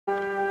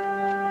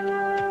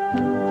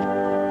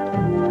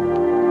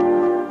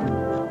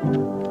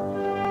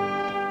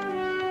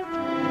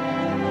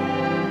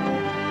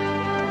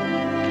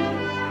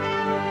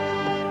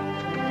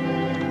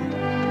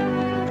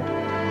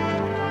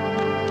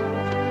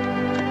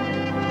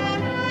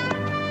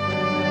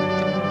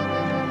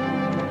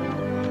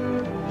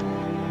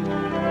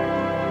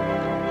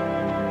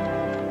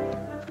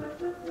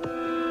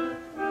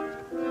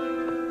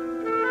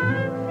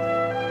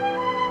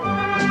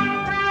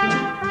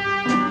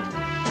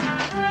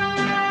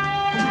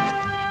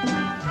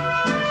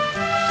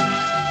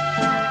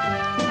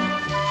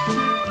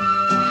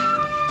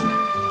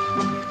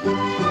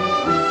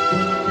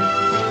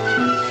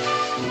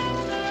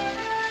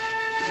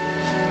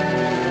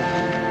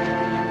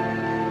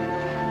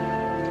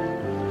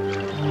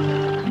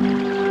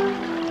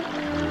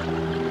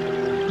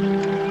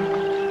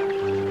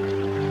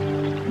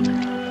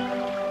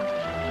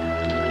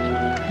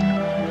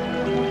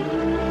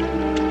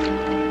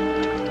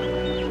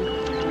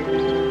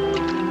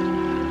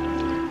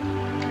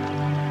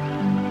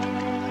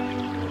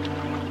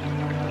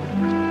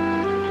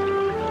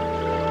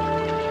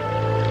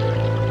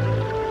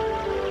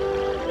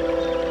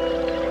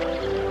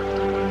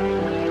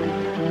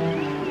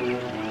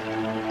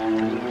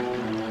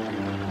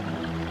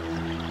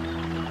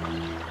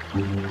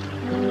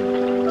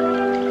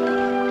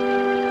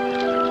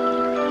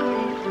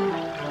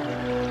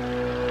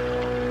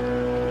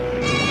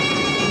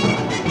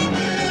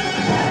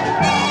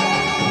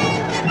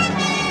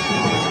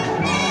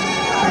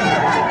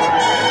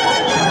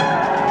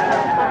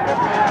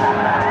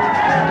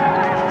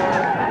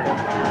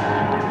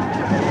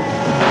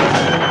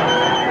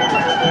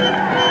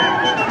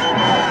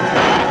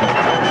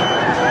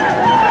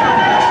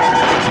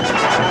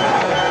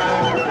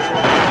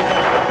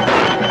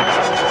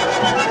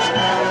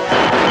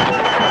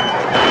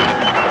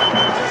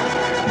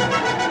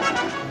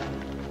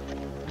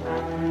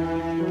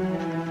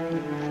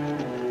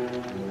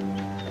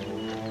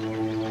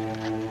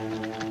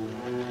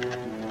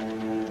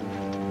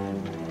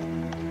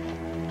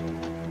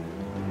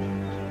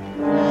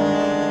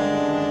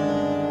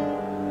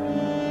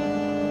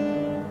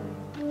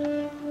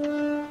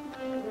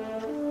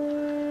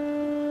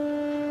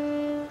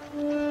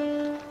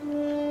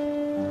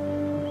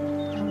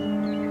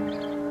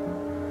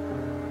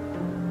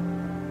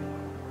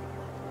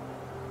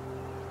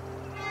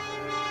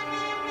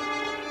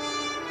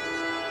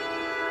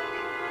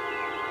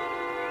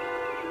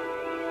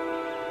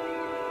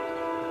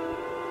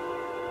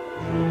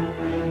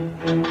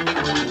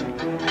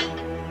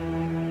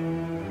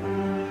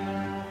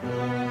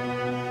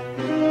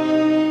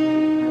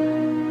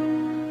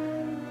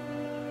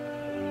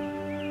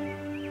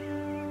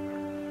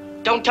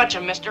Don't touch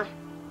him, mister.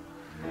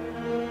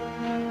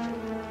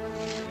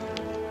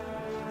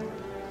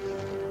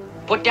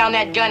 Put down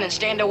that gun and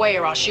stand away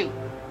or I'll shoot.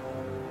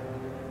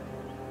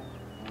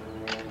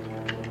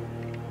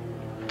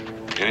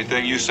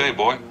 Anything you say,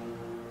 boy.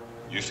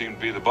 You seem to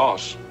be the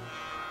boss.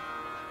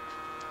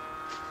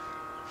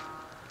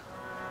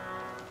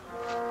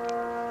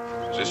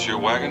 Is this your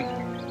wagon?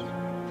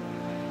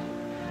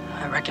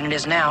 I reckon it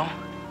is now.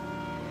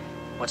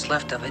 What's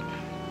left of it.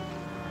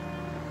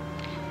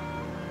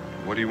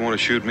 What do you want to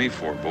shoot me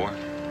for, boy?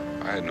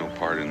 I had no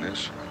part in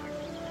this.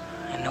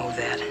 I know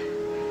that.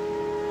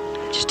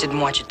 I just didn't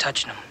want you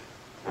touching them.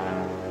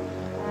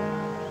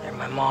 They're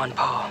my ma and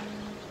pa.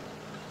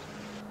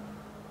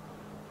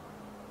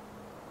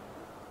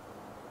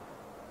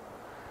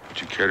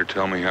 Would you care to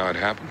tell me how it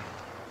happened?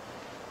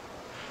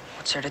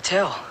 What's there to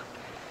tell?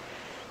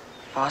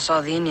 Pa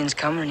saw the Indians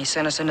coming and he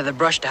sent us into the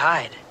brush to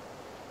hide.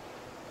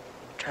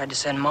 Tried to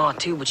send Ma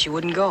too, but she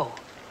wouldn't go.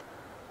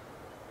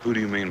 Who do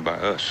you mean by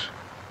us?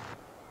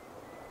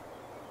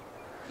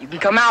 You can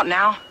come out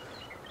now.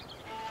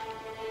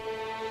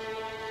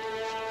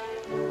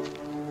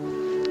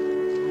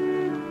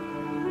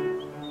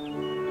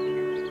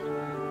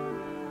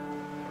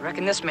 I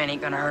reckon this man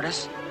ain't gonna hurt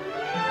us.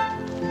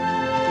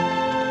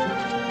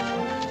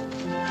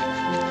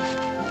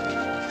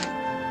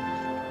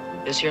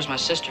 This here's my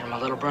sister and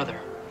my little brother.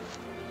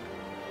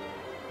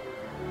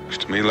 Looks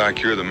to me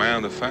like you're the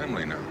man of the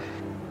family now.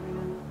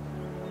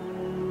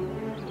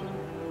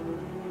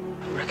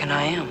 I reckon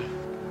I am.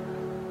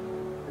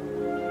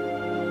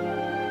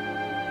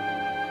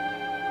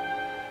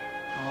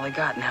 All I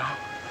got now.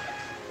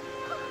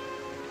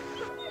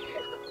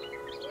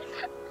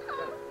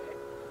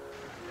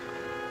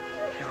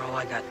 You're all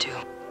I got, too.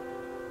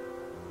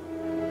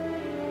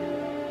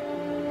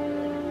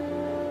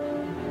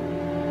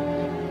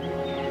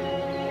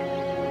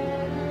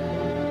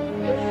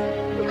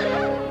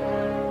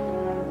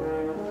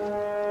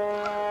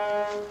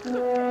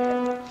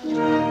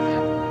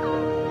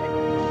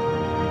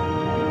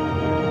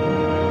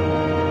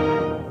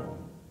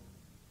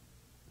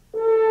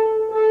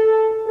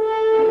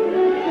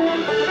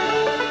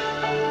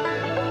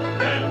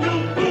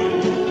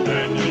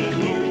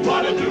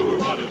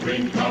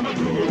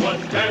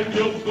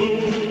 Daniel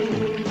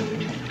Boone.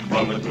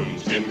 From the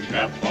coonskin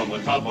cap on the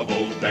top of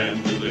old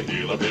Dan to the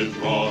heel of his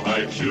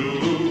rawhide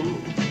shoe,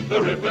 the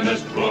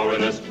rippin'est,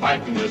 roaring'est,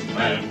 fighting'est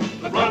man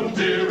the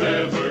frontier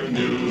ever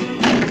knew.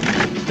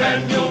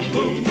 Daniel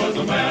Boone was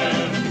a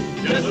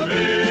man, yes, a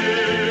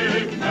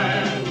big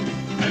man,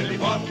 and he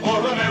fought for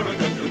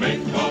America to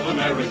make all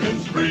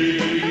Americans free.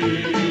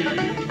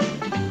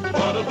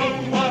 What a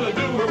boom, what a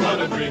doer, what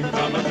a dream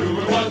come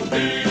true was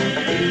he.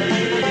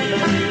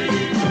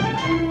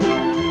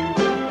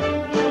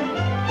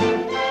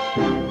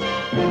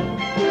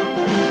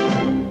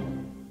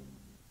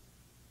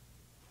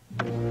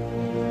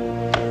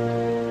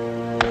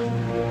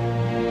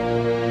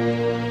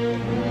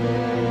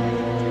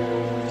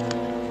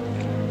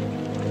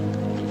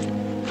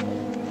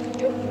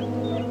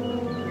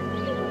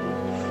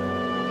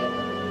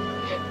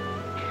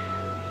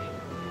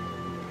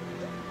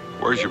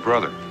 Where's your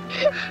brother?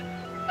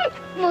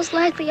 Most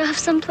likely off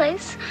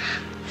someplace,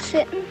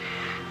 sitting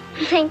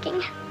and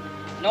thinking.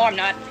 No, I'm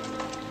not.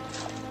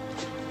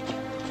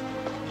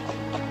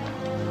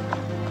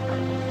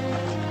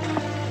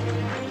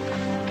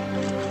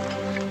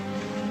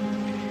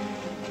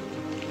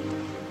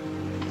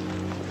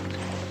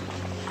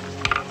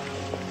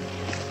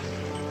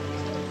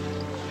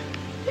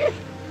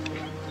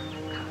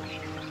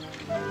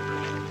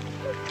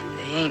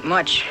 They ain't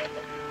much,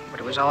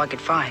 but it was all I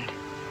could find.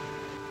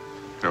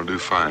 They'll do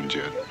fine,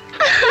 Jed.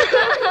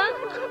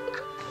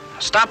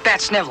 Stop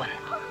that sniveling.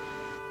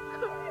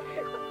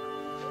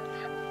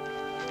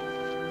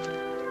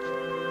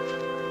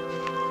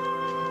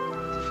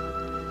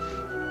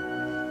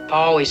 Pa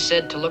always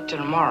said to look to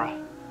tomorrow.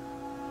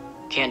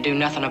 Can't do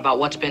nothing about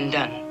what's been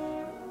done.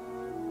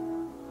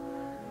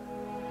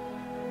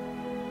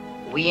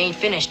 We ain't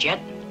finished yet.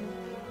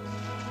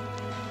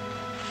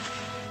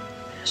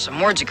 There's some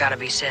words that gotta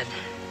be said.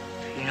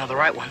 You know the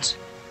right ones.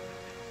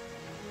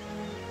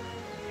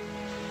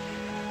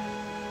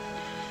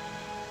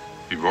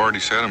 You've already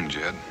said them,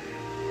 Jed.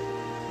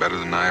 Better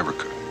than I ever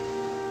could.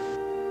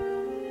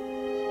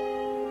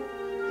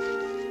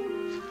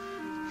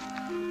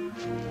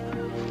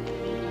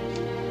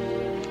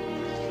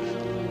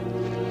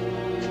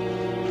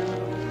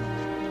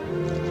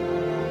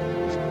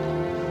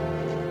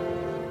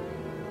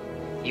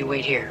 You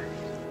wait here.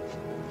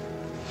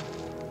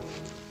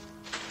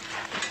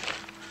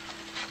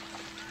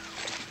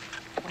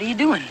 What are you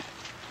doing?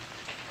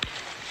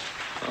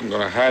 I'm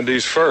gonna hide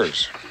these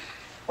furs.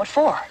 What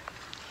for?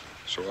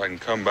 So I can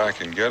come back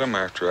and get them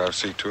after I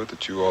see to it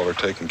that you all are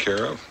taken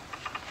care of.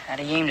 How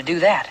do you aim to do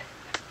that?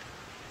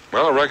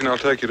 Well, I reckon I'll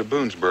take you to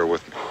Boonesborough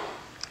with me.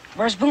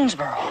 Where's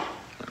Boonesborough?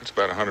 It's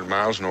about 100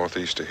 miles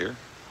northeast of here.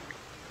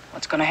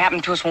 What's gonna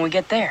happen to us when we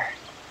get there?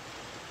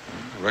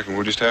 I reckon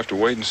we'll just have to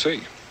wait and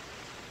see.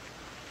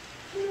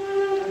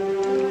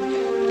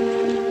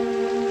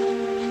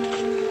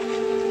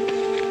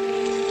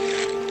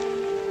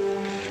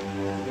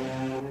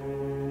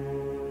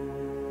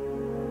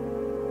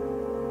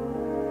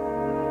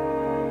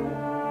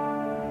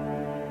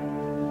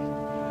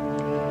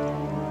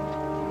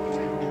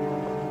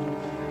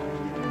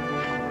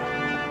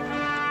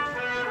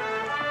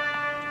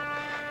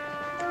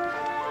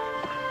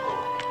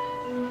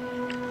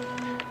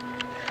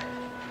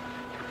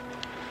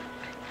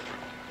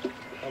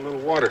 A little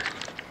water.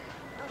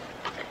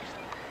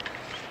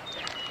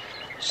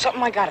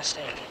 Something I gotta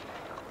say.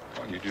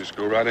 Why don't you just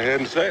go right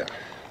ahead and say it?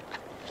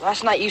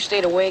 Last night you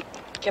stayed awake,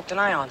 kept an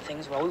eye on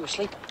things while we were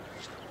sleeping.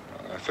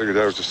 I figured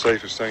that was the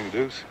safest thing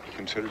to do,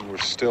 considering we're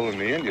still in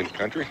the Indian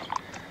country.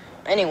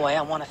 Anyway,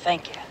 I want to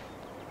thank you.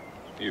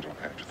 You don't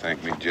have to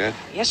thank me, Jed.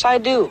 Yes, I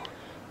do.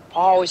 Pa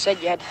always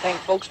said you had to thank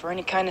folks for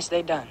any kindness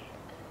they done.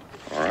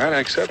 All right, I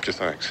accept your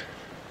thanks.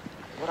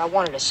 What I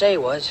wanted to say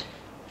was,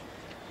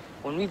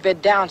 when we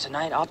bed down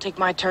tonight, I'll take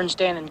my turn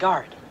standing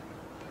guard.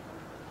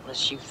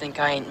 Unless you think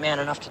I ain't man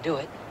enough to do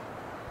it.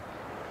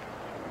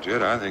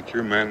 Jed, I think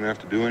you're man enough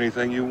to do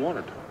anything you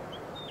want to do.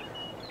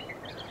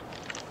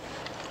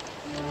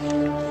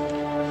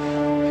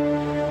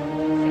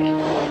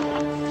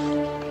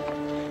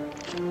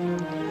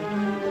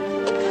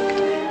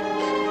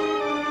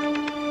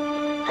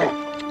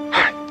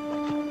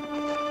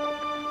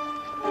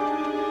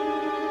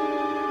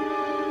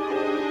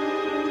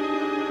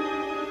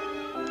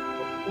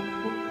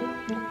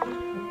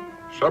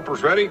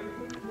 Supper's ready.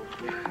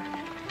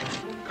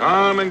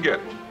 Come and get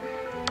it.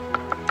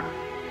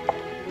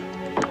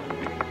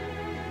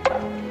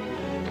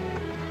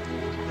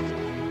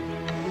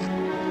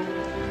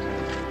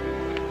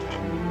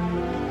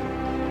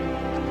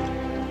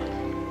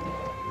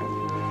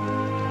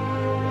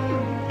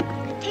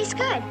 Tastes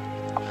good.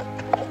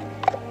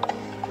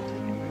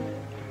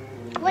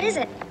 What is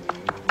it?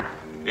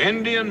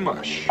 Indian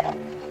mush.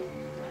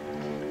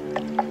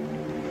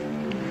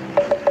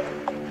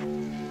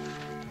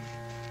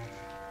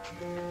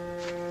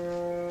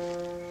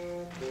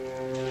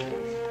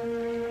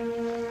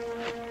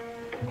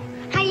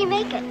 How do you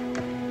make it?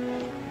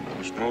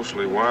 It's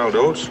mostly wild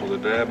oats with a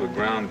dab of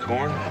ground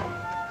corn.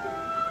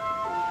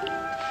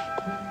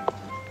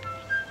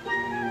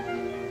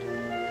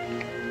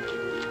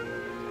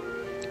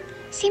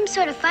 Seems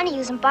sort of funny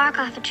using bark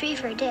off a tree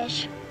for a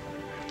dish.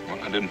 Well,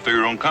 I didn't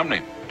figure on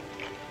company.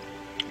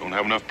 Don't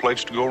have enough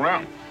plates to go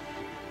around.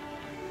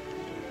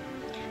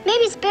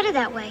 Maybe it's better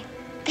that way.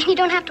 Then you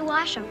don't have to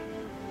wash them.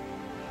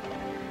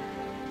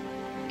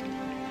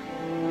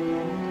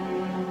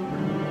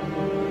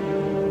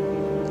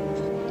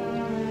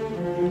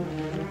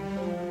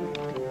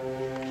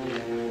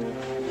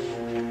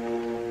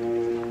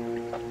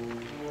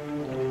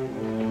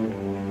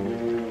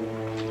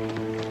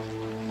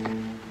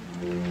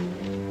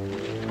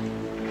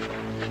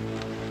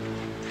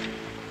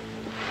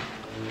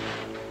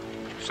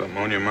 Something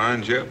on your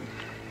mind, Jeb?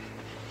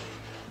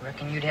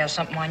 Reckon you'd have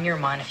something on your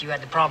mind if you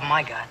had the problem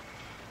I got.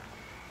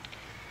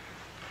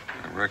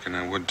 I reckon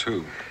I would,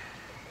 too.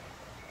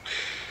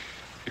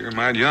 You're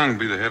mighty young to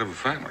be the head of a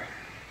family.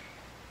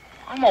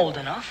 I'm old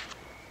enough.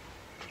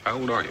 How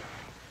old are you?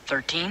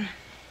 13,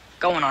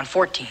 going on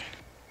 14.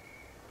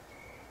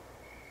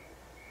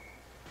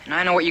 And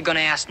I know what you're gonna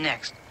ask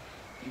next.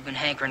 You've been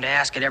hankering to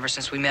ask it ever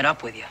since we met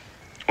up with you.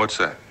 What's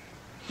that?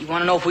 You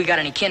wanna know if we got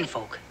any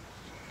kinfolk.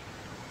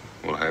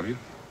 Well, have you?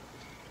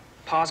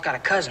 Pa's got a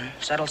cousin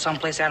settled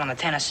someplace out on the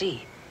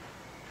Tennessee.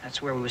 That's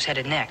where we was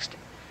headed next.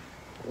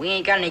 But we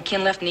ain't got any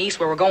kin left in the east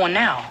where we're going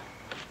now.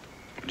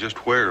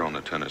 Just where on the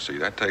Tennessee?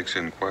 That takes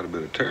in quite a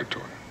bit of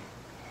territory.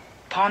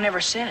 Pa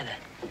never said.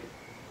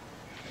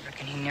 I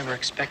reckon he never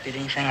expected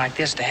anything like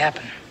this to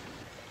happen.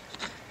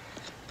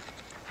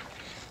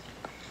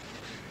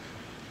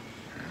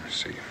 I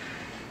see.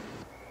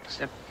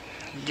 Except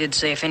he did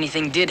say if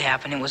anything did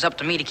happen, it was up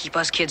to me to keep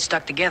us kids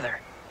stuck together.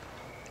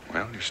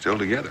 Well, you're still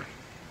together.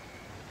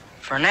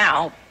 For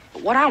now,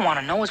 but what I want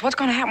to know is what's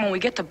going to happen when we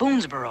get to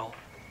Boonesborough.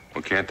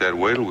 Well, can't that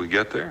wait till we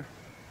get there?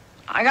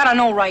 I got to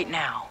know right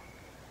now.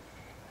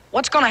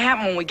 What's going to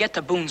happen when we get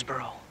to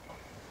Boonesborough?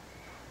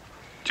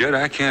 Jed,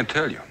 I can't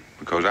tell you,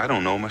 because I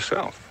don't know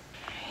myself.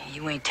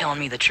 You ain't telling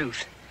me the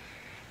truth.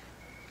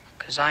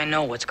 Because I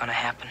know what's going to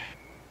happen.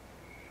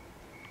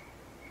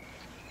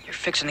 You're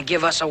fixing to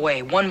give us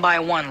away, one by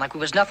one, like we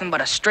was nothing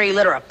but a stray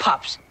litter of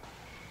pups.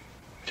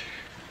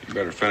 You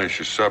better finish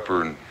your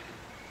supper and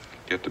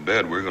get to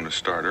bed. We're going to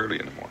start early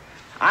in the morning.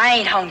 I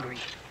ain't hungry.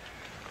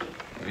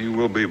 You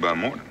will be by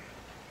morning.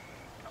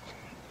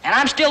 And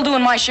I'm still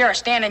doing my share of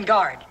standing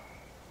guard.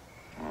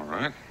 All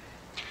right.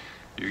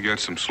 You get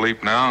some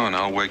sleep now, and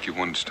I'll wake you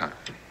when it's time.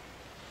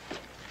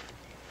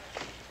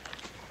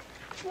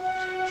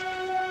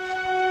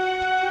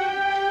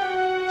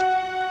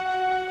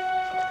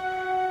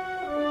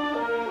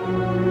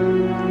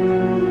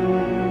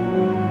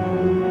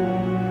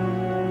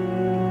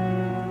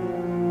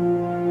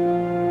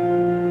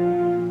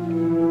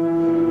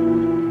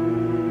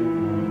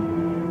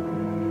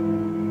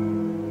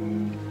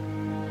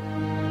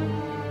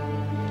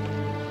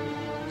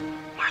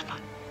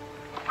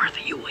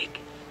 Martha, you awake?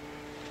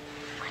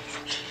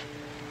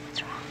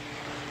 What's wrong?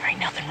 There ain't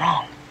nothing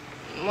wrong.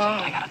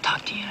 Mom. I gotta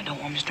talk to you. I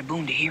don't want Mr.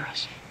 Boone to hear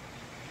us.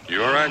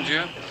 You all right,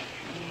 Jim?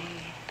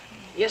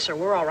 Yes, sir,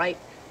 we're all right.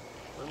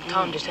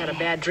 Tom just had a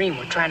bad dream.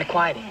 We're trying to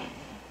quiet him.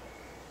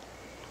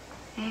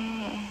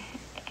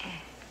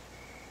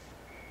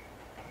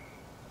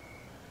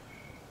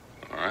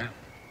 All right.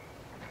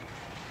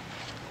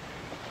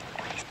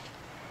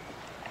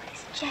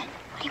 Jed,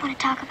 do you want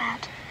to talk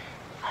about?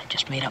 I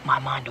just made up my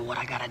mind to what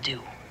I gotta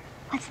do.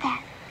 What's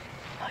that?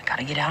 I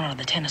gotta get out onto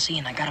the Tennessee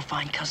and I gotta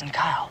find Cousin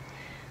Kyle.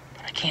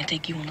 But I can't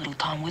take you and little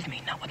Tom with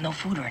me, not with no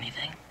food or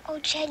anything. Oh,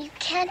 Jed, you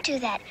can't do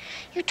that.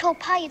 You told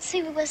Pa you'd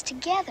sleep with us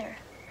together.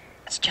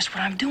 That's just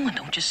what I'm doing,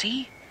 don't you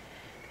see?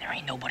 There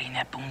ain't nobody in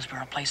that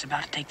Boonesborough place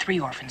about to take 3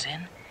 orphans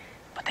in.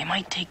 But they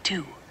might take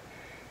 2. Now,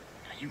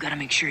 you gotta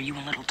make sure you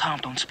and little Tom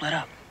don't split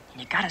up. And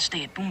you gotta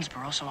stay at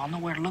Boonesborough so I'll know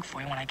where to look for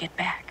you when I get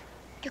back.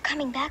 You're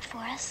coming back for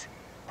us?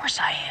 Of course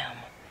I am.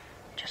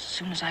 Just as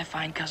soon as I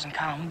find Cousin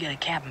Kyle, we'll get a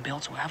cabin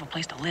built so we'll have a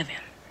place to live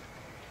in.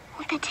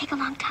 Won't that take a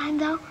long time,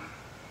 though?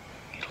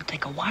 It'll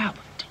take a while,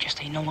 but there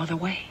just ain't no other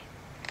way.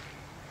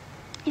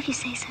 If you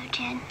say so,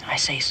 Jed. I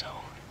say so.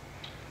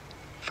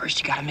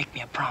 First, you gotta make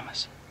me a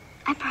promise.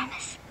 I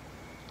promise.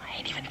 I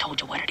ain't even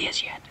told you what it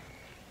is yet.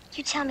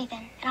 You tell me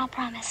then, and I'll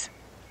promise.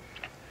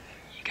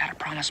 You gotta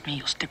promise me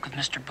you'll stick with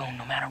Mr. Boone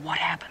no matter what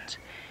happens.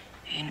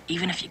 And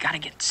even if you gotta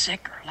get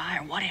sick or lie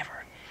or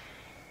whatever,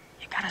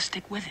 you gotta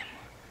stick with him.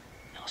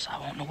 Else I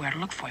won't know where to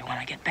look for you when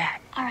I get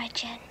back. All right,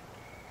 Jed.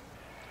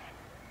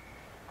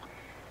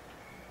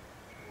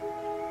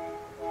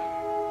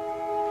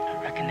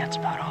 I reckon that's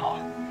about all.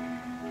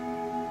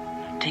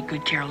 Now, take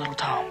good care of little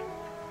Tom.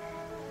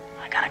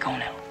 I gotta go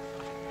now.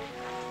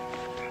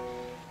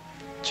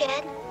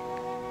 Jed?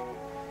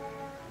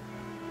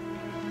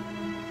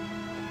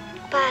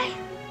 Bye.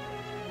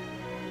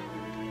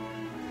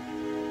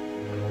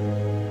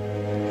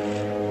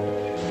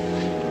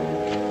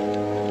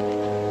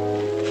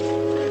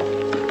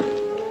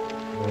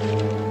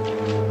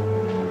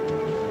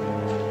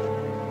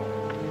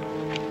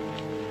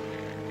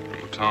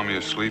 Little Tommy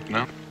asleep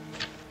now?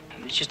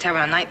 He was just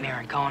having a nightmare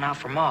and calling out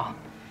for Ma.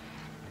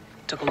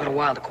 It took a little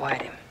while to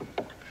quiet him.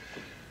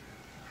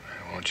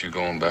 Why don't you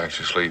going back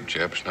to sleep,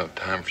 Jeb? It's not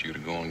time for you to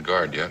go on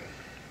guard yet.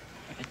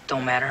 It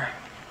don't matter.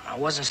 I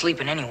wasn't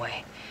sleeping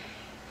anyway.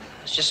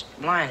 I was just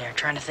lying there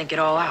trying to think it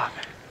all out.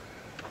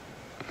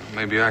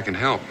 Maybe I can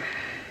help.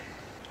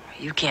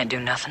 You can't do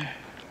nothing.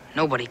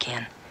 Nobody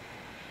can.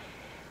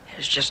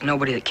 There's just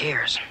nobody that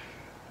cares.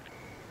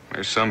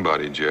 There's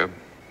somebody, Jeb.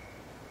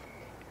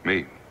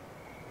 Me.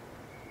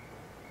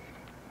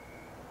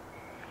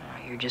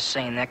 Oh, you're just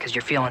saying that because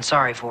you're feeling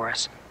sorry for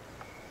us.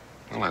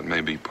 Well, that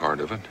may be part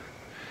of it.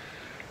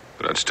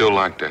 But I'd still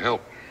like to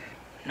help.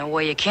 No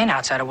way you can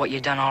outside of what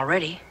you've done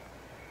already.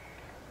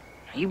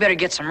 You better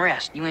get some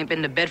rest. You ain't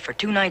been to bed for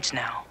 2 nights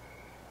now.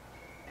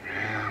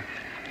 Yeah,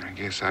 I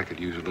guess I could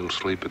use a little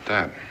sleep at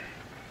that.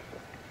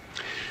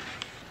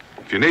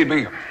 If you need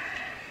me,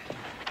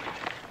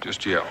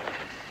 just yell.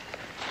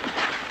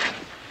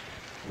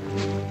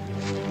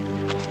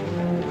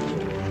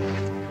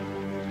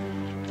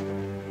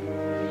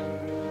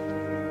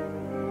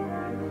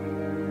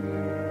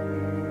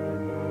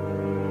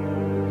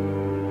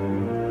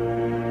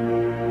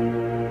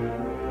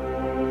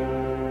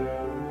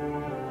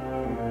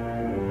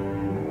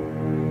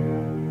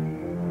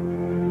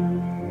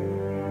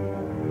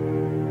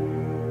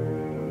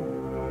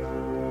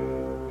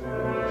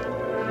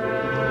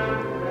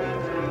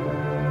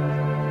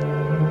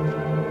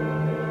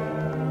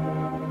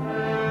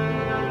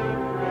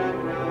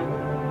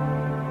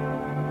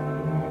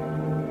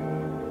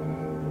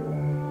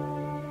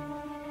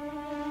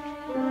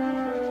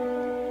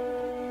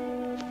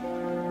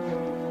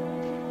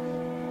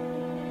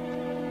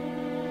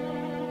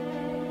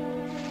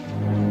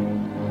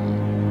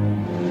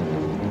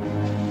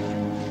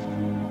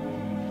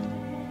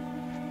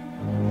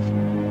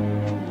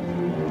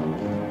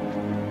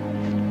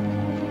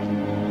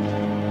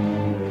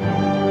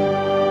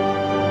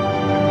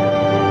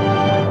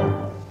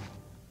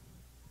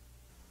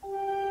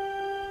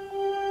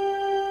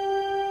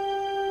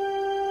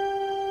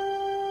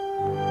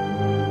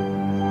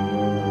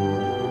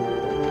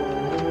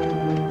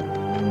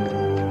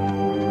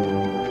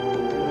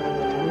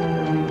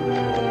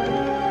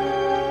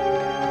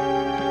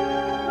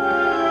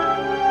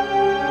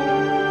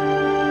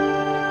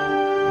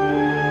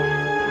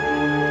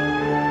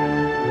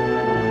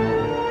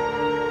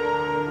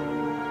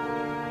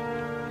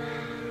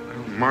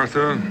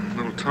 Martha,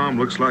 little Tom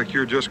looks like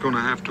you're just going to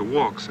have to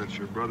walk since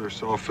your brother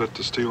saw fit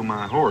to steal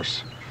my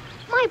horse.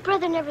 My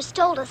brother never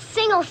stole a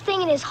single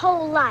thing in his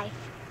whole life.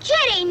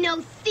 Jed ain't no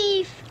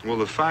thief. Well,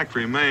 the fact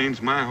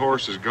remains my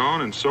horse is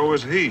gone and so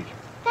is he.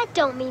 That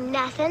don't mean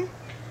nothing.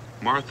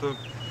 Martha?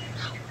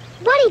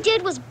 What he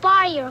did was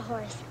buy your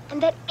horse,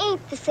 and that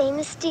ain't the same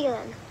as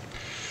stealing.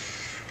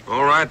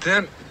 All right,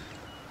 then.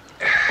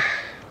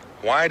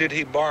 Why did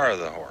he borrow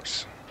the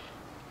horse?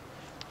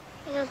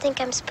 I don't think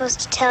I'm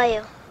supposed to tell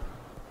you.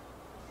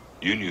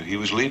 You knew he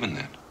was leaving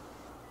then.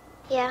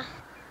 Yeah.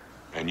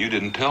 And you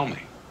didn't tell me.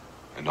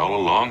 And all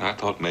along, I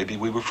thought maybe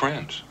we were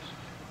friends.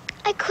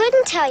 I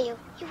couldn't tell you.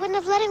 You wouldn't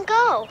have let him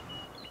go.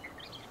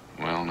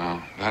 Well,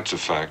 now, that's a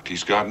fact.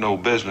 He's got no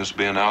business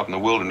being out in the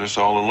wilderness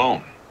all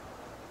alone.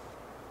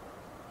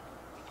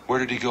 Where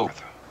did he go?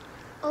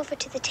 Over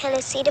to the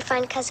Tennessee to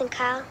find Cousin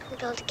Kyle and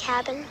build a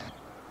cabin.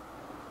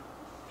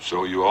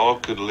 So you all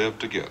could live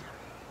together.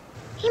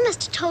 He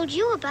must have told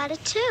you about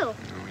it, too.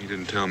 No, He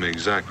didn't tell me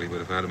exactly,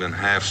 but if I'd have been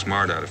half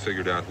smart, I'd have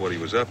figured out what he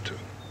was up to.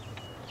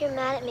 You're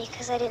mad at me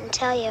because I didn't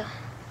tell you.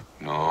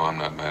 No, I'm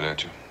not mad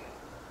at you.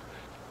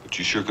 But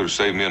you sure could have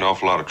saved me an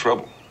awful lot of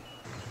trouble.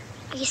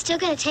 Are you still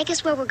going to take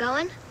us where we're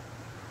going?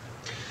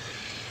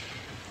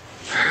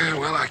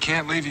 Well, I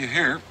can't leave you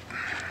here.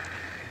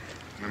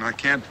 And I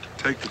can't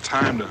take the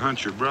time to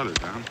hunt your brother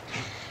down.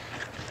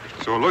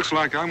 So it looks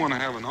like I'm going to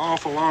have an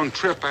awful long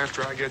trip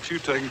after I get you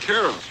taken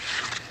care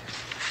of.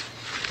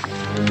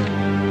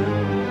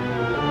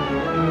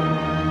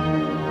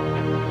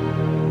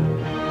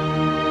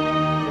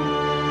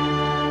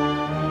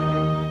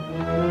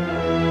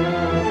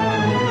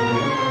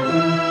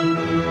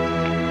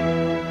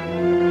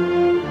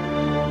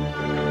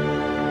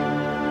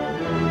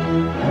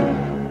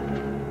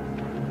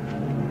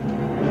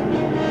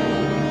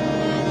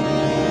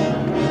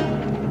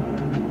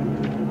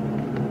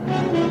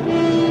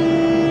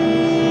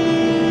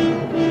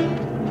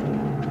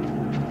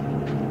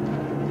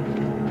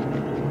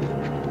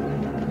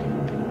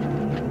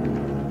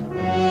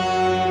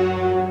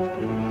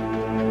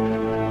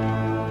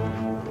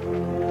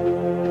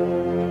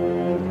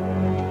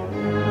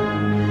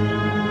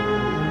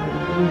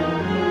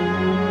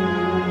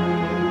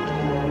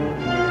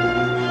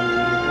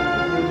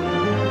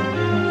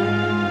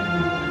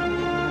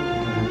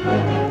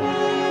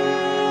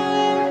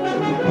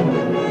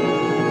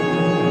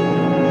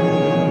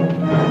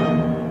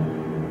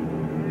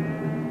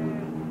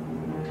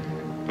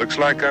 Looks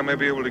like I may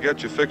be able to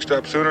get you fixed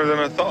up sooner than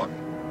I thought.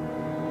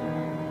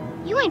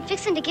 You ain't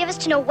fixing to give us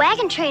to no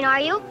wagon train, are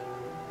you?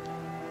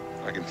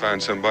 I can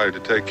find somebody to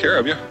take care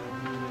of you.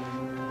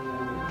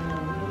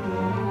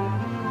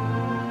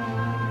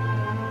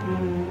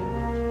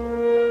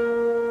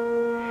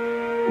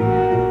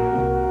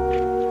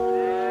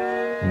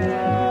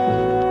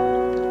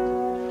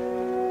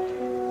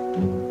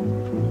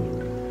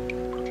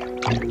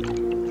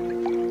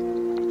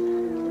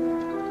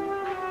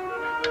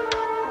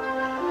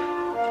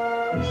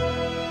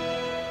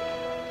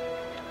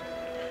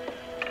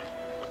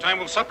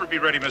 Will supper be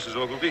ready, Mrs.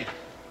 Ogilvy?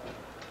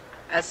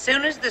 As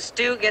soon as the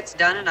stew gets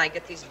done and I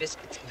get these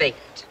biscuits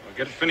baked. Well,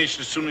 get it finished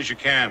as soon as you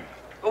can.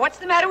 Well, what's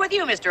the matter with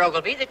you, Mr.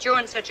 Ogilvy, that you're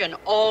in such an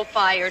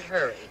all-fired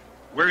hurry?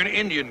 We're in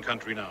Indian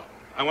country now.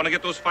 I want to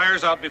get those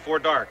fires out before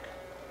dark.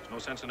 There's no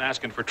sense in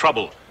asking for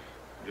trouble.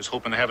 I'm just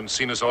hoping they haven't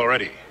seen us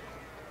already.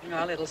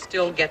 Well, it'll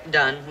still get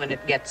done when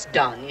it gets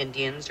done,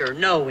 Indians or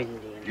no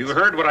Indians. You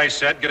heard what I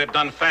said. Get it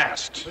done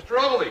fast. Mr.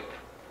 Ogilvy.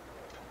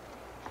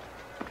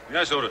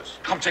 Yes, Otis.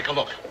 Come take a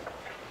look.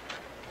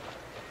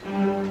 Looks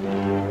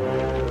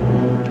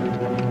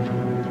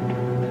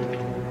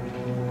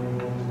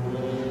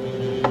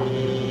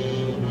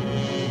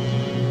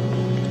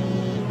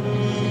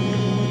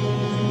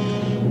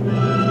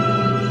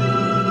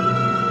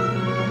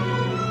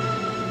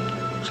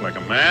like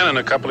a man and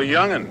a couple of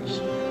young'uns.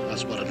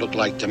 That's what it looked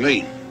like to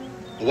me.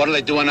 But what are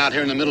they doing out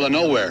here in the middle of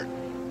nowhere?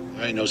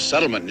 There ain't no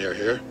settlement near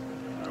here.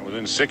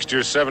 Within 60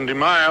 or 70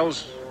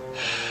 miles.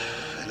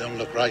 It don't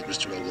look right,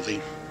 Mr.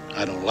 Ogilvy.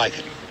 I don't like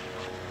it.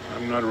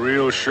 I'm not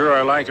real sure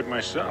I like it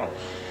myself.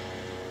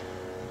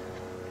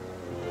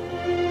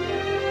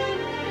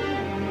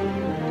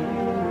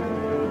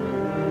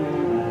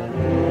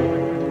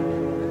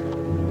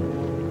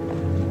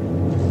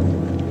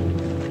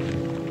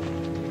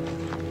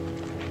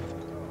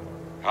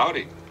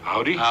 Howdy.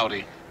 Howdy?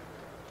 Howdy.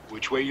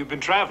 Which way you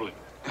been traveling?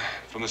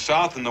 From the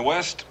south and the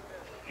west?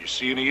 You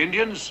see any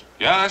Indians?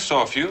 Yeah, I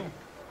saw a few.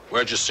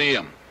 Where'd you see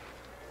them?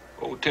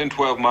 Oh, 10,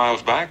 12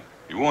 miles back.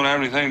 You won't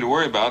have anything to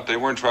worry about. They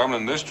weren't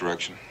traveling in this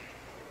direction.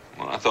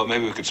 Well, I thought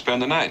maybe we could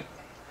spend the night.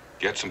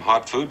 Get some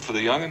hot food for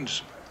the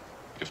young'uns.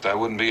 If that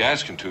wouldn't be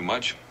asking too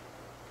much.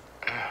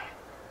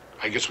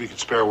 I guess we could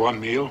spare one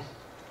meal.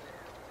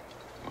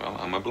 Well,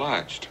 I'm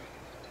obliged.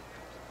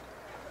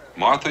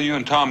 Martha, you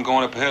and Tom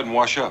going up ahead and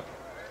wash up.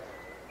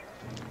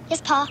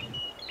 Yes, Pa.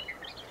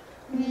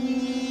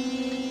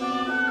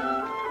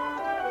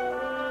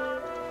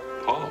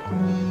 Paul.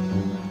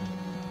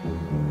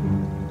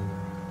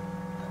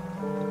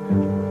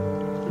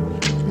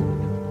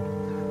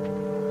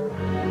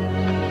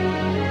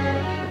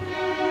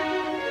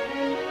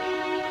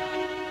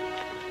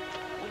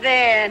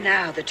 There,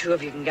 now the two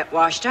of you can get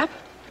washed up.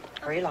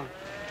 Hurry along.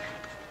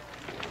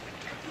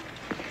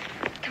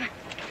 Come on.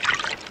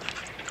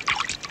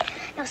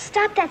 Now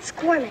stop that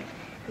squirming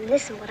and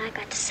listen what I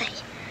got to say.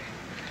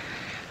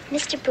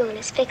 Mr. Boone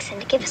is fixing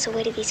to give us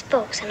away to these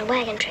folks on a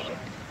wagon train.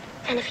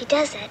 And if he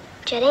does that,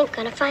 Jed ain't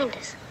gonna find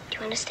us. Do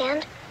you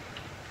understand?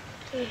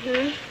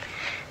 Mm-hmm.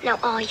 Now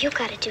all you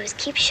gotta do is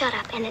keep shut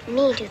up and let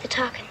me do the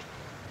talking.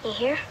 You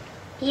hear?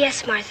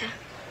 Yes, Martha.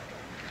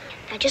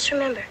 Now just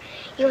remember,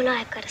 you and I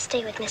have got to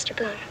stay with Mr.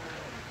 Boone.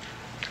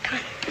 Come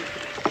on.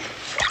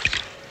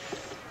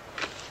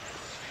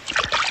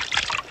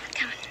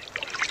 Come on.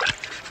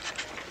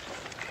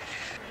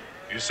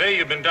 You say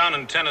you've been down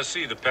in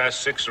Tennessee the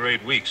past 6 or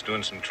 8 weeks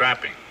doing some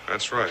trapping.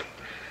 That's right.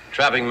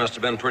 Trapping must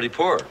have been pretty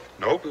poor.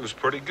 Nope, it was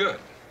pretty good.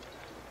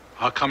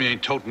 How come you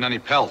ain't toting any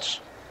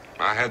pelts?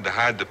 I had to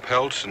hide the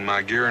pelts in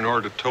my gear in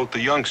order to tote the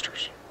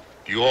youngsters.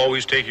 Do you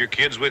always take your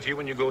kids with you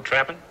when you go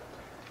trapping?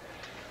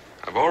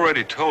 I've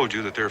already told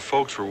you that their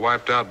folks were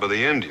wiped out by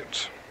the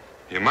Indians.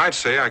 You might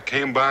say I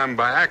came by them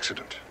by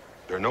accident.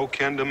 They're no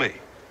kin to me.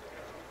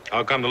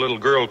 How come the little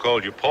girl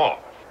called you Pa?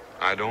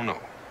 I don't know,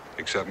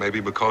 except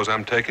maybe because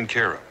I'm taken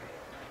care of.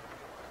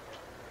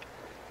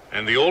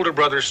 And the older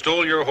brother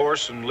stole your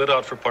horse and lit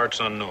out for parts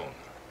unknown.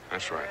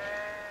 That's right.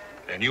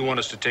 And you want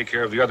us to take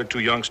care of the other two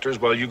youngsters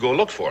while you go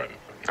look for him.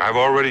 I've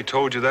already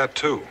told you that,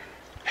 too.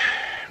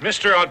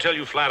 Mister, I'll tell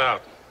you flat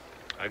out.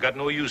 I got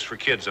no use for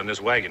kids on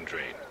this wagon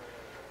train.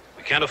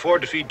 We can't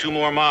afford to feed 2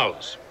 more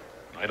mouths.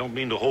 I don't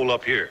mean to hole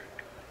up here.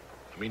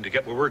 I mean to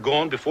get where we're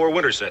going before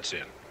winter sets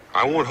in.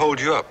 I won't hold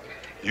you up.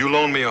 You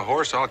loan me a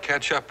horse, I'll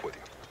catch up with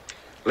you.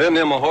 Lend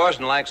him a horse,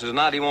 and like as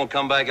not, he won't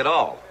come back at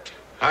all.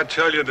 I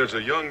tell you, there's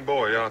a young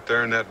boy out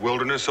there in that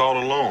wilderness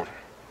all alone.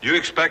 You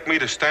expect me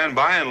to stand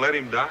by and let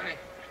him die?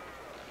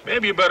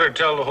 Maybe you better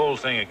tell the whole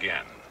thing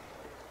again.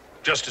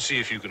 Just to see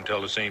if you can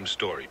tell the same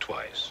story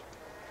twice.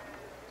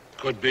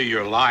 Could be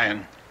you're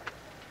lying.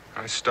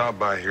 I stopped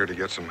by here to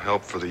get some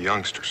help for the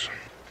youngsters.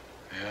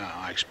 Yeah,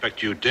 I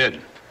expect you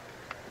did.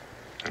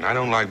 And I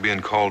don't like being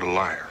called a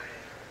liar.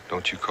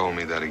 Don't you call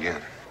me that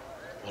again.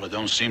 Well, it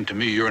don't seem to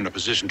me you're in a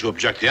position to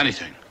object to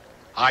anything.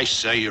 I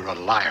say you're a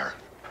liar.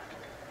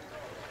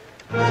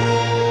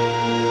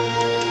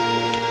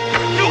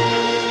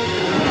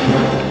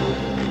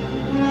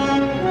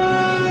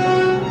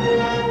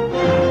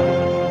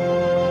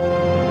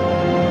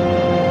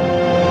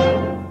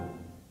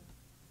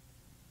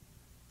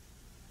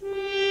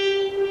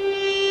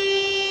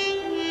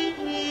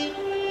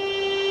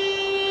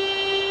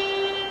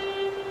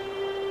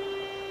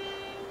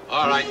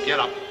 All right, get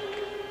up.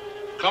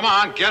 Come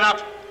on, get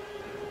up.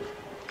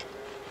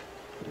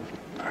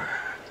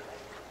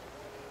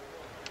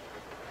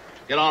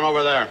 Get on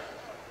over there.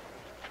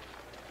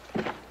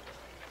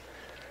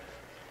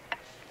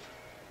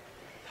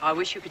 I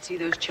wish you could see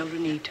those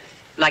children eat.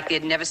 Like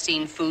they'd never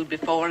seen food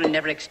before and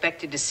never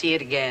expected to see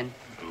it again.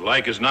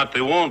 Like as not,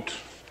 they won't.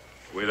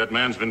 The way that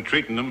man's been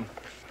treating them.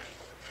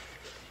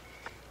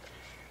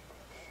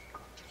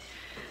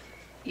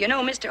 You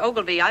know, Mr.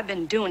 Ogilvy, I've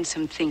been doing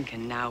some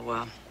thinking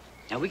now.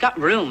 Now, we got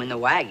room in the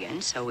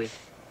wagon, so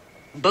if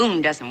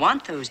Boone doesn't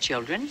want those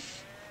children...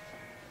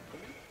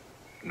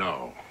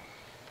 No.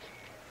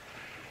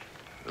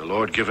 The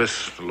Lord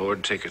giveth, the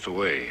Lord taketh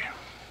away.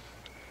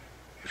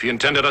 If he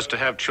intended us to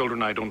have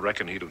children, I don't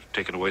reckon he'd have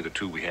taken away the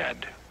 2 we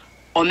had.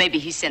 Or maybe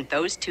he sent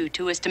those 2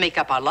 to us to make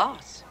up our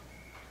loss.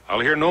 I'll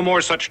hear no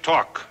more such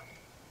talk.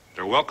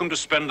 They're welcome to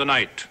spend the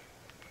night.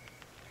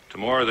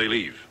 Tomorrow they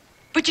leave.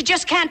 But you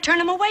just can't turn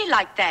them away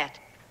like that.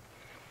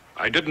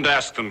 I didn't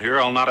ask them here.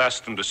 I'll not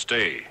ask them to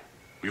stay.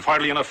 We've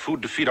hardly enough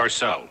food to feed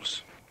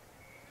ourselves.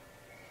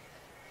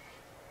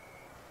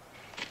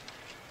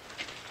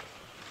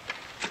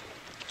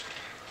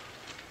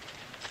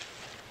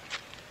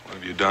 What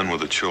have you done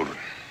with the children?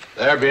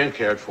 They're being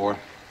cared for.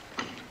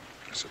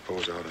 I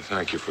suppose I ought to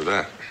thank you for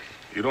that.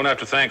 You don't have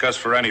to thank us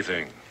for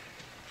anything.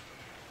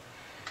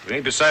 We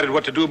ain't decided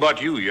what to do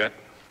about you yet.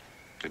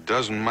 It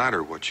doesn't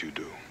matter what you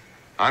do.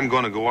 I'm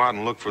going to go out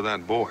and look for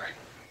that boy.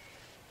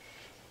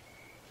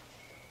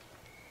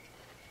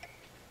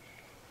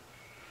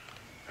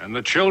 And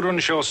the children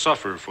shall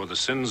suffer for the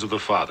sins of the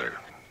father.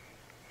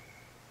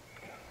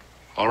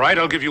 All right,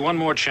 I'll give you one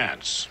more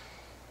chance.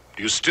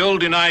 Do you still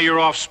deny your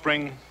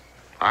offspring?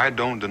 I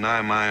don't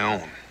deny my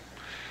own.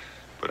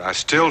 But I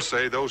still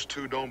say those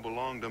 2 don't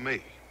belong to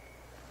me.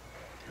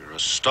 You're a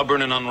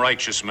stubborn and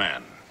unrighteous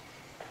man.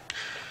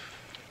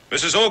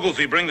 Mrs.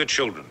 Ogilvy, bring the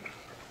children.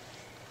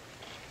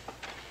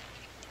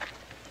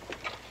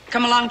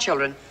 Come along,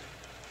 children.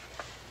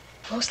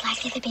 Most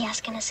likely they'll be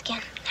asking us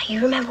again. Now,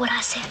 you remember what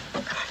I said.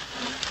 Come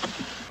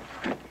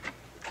on.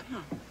 Come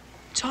on.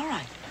 It's all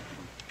right.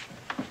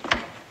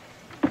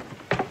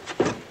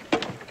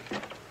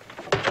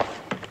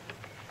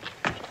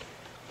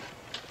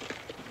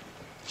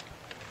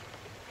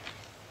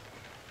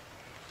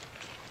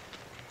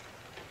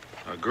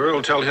 Now,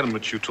 girl, tell him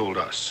what you told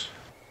us.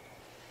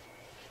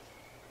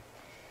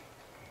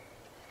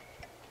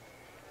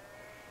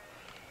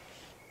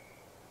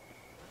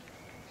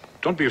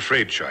 Don't be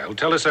afraid, child.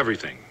 Tell us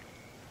everything.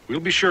 We'll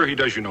be sure he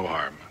does you no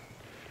harm.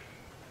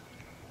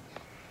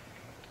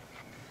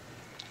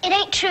 It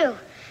ain't true.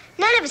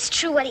 None of it's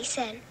true what he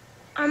said.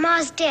 Our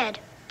ma's dead,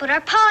 but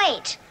our pa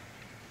ain't.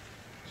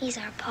 He's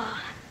our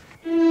pa.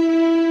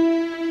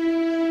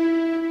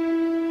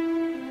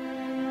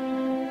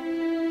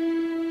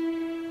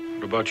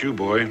 What about you,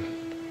 boy?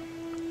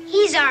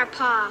 He's our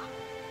pa.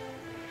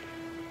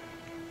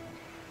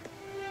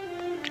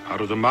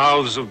 Out of the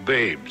mouths of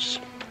babes.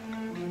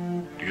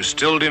 Do you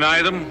still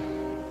deny them?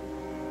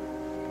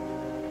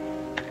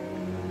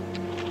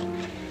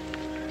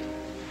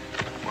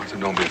 Martha,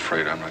 don't be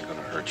afraid. I'm not going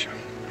to hurt you.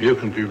 You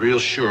can be real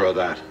sure of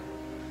that.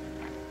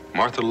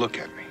 Martha, look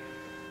at me.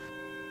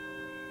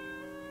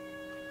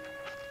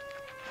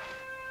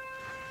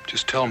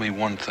 Just tell me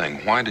one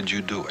thing. Why did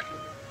you do it?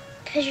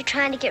 Because you're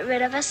trying to get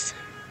rid of us.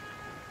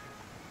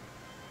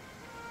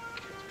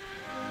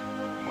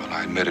 Well, Well,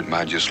 I admit it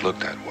might just look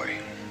that way.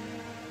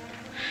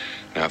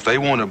 Now, if they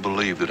want to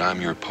believe that I'm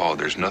your pa,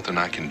 there's nothing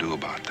I can do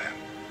about that.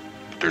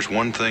 But there's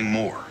one thing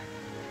more.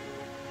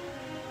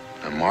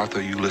 Now,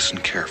 Martha, you listen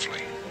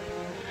carefully.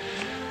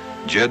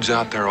 Jed's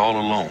out there all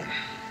alone.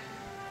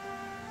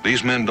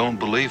 These men don't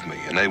believe me,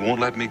 and they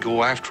won't let me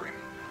go after him.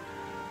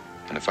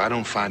 And if I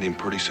don't find him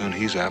pretty soon,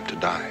 he's apt to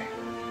die.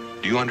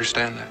 Do you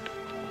understand that?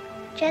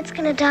 Jed's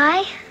gonna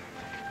die?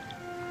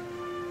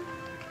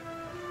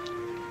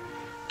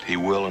 He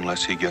will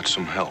unless he gets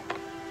some help.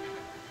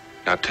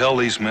 Now tell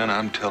these men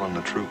I'm telling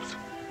the truth.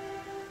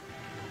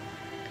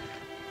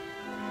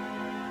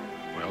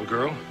 Well,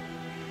 girl?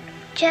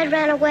 Jed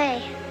ran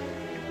away.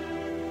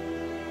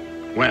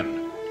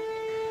 When?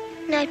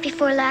 Night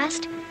before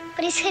last.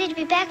 But he's headed to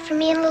be back for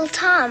me and little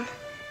Tom.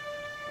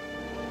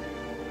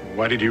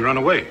 Why did he run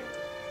away?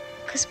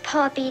 'Cause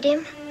Pa beat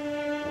him.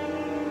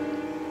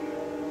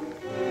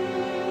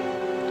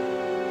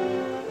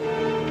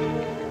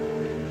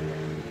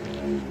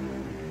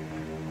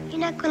 You're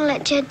not gonna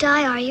let Jed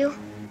die, are you?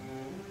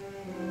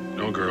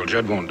 No, girl,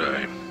 Jed won't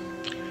die.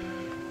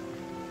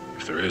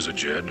 If there is a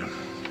Jed.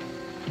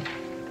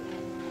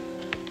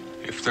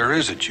 If there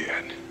is a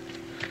Jed.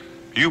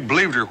 You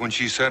believed her when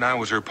she said I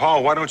was her pa.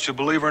 Why don't you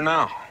believe her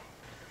now?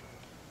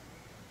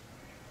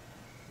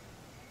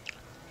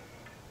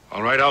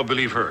 All right, I'll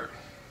believe her.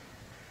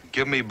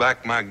 Give me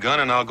back my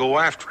gun and I'll go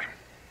after him.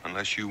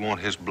 Unless you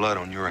want his blood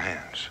on your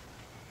hands.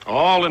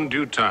 All in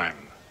due time.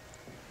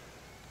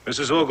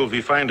 Mrs.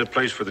 Ogilvy, find a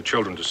place for the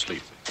children to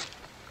sleep.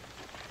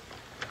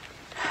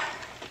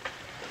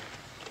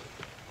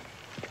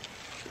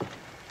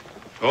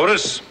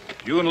 Otis,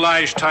 you and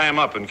Lige tie him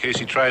up in case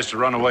he tries to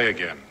run away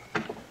again.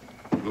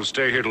 We'll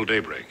stay here till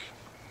daybreak.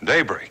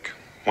 Daybreak?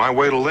 Why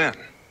wait till then?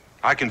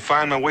 I can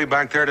find my way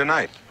back there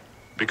tonight.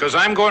 Because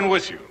I'm going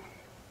with you.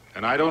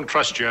 And I don't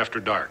trust you after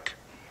dark.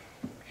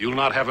 You'll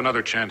not have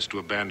another chance to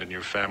abandon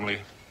your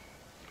family.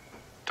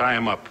 Tie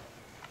him up.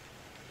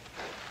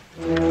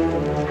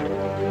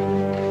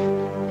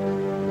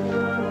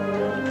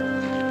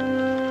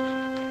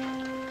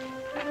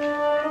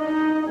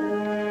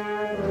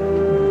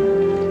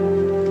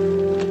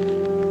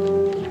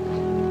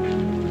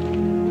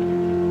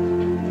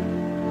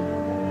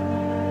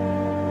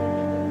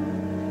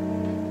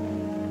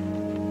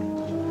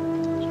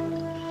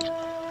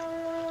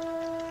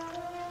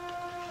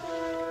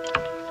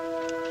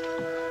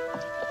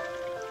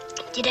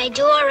 Did I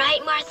do all right,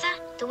 Martha?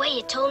 The way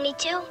you told me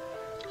to?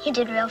 You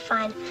did real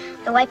fine.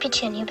 Now wipe your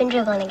chin. You've been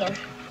dribbling again.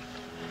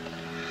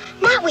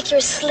 Not with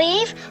your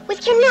sleeve.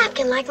 With your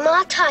napkin like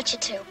Ma taught you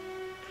to.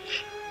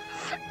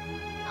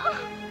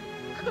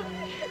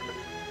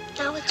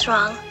 Now what's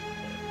wrong?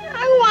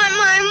 I want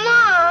my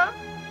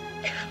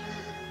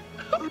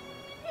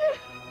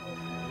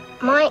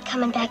Ma. Ma ain't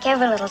coming back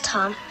ever, little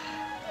Tom.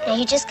 Now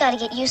you just gotta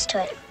get used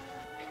to it.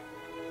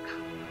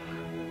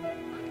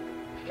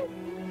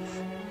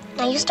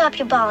 Now you stop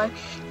your bawling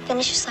and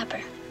finish your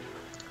supper.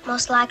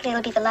 Most likely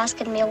it'll be the last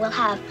good meal we'll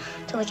have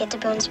till we get to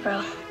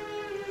Boonesborough.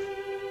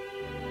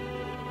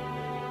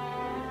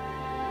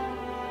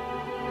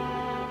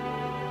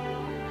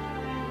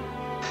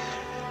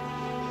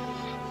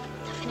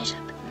 Now finish up.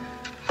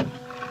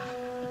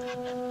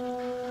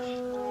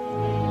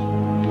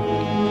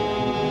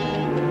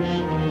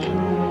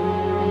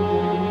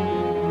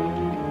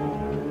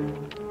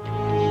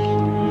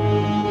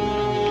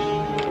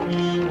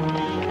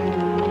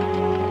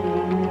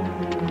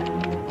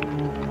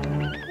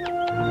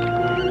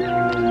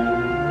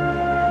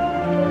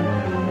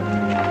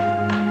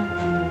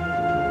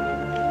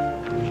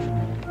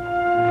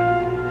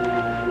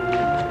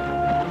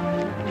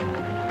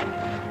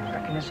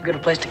 As good a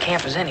place to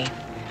camp as any.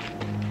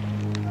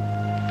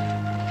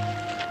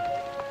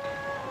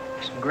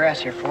 Some grass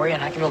here for you,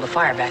 and I can build a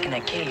fire back in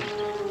that cave.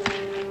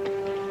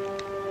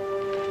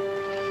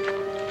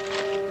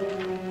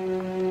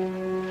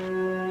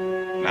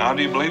 Now,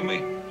 do you believe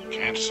me?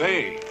 Can't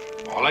say.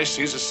 All I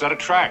see is a set of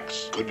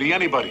tracks. Could be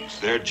anybody's.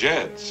 They're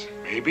Jed's.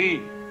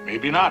 Maybe,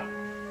 maybe not.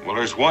 Well,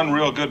 there's one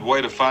real good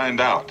way to find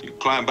out. You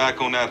climb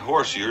back on that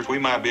horse of yours, we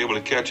might be able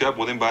to catch up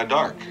with him by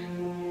dark.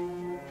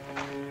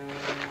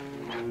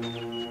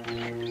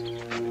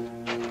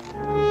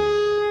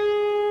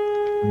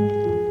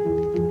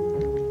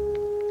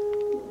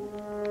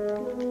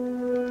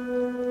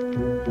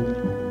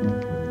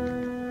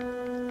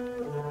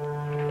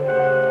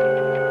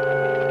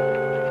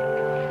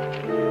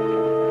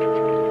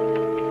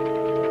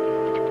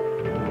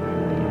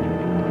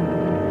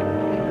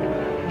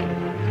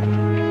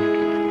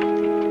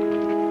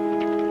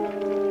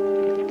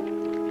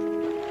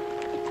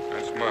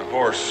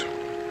 Horse.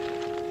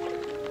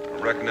 I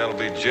reckon that'll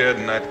be Jed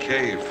in that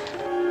cave.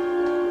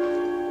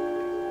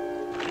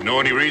 You know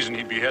any reason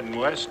he'd be heading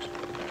west?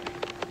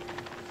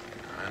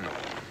 I know.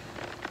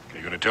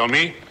 You gonna tell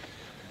me?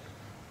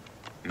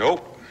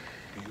 Nope.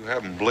 You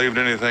haven't believed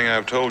anything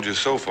I've told you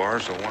so far,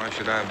 so why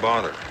should I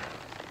bother?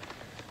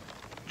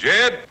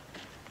 Jed?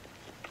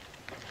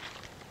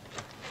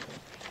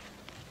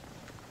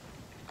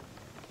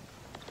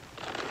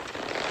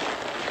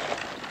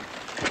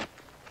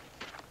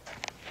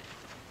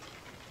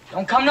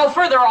 Don't come no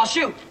further or I'll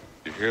shoot.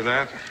 You hear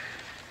that?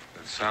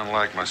 That sound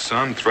like my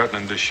son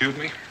threatening to shoot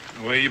me?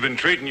 The way you've been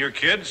treating your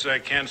kids, I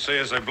can't say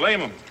as I blame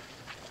them.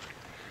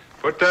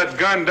 Put that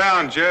gun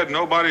down, Jed.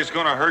 Nobody's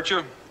gonna hurt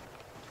you.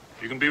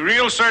 You can be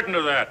real certain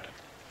of that.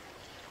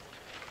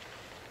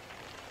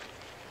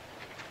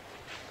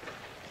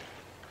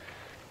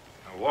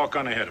 Now walk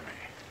on ahead of me.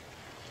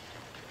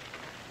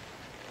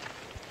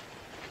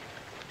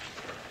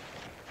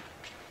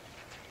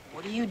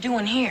 What are you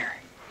doing here?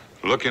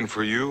 Looking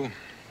for you.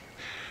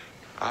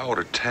 I ought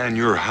to tan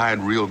your hide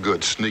real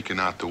good sneaking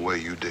out the way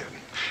you did.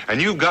 And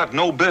you've got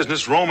no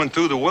business roaming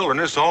through the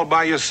wilderness all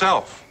by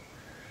yourself.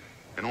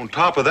 And on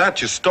top of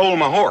that, you stole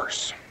my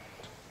horse.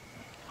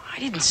 I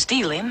didn't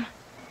steal him.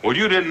 Well,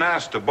 you didn't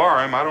ask to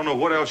borrow him. I don't know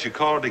what else you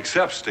call it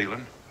except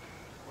stealing.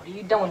 What have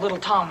you done with little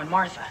Tom and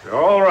Martha? You're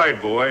all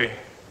right, boy.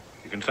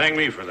 You can thank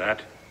me for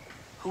that.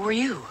 Who are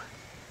you?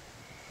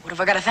 What have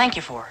I got to thank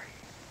you for?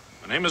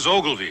 My name is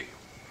Ogilvy.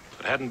 If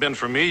it hadn't been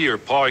for me, your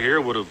pa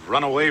here would have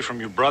run away from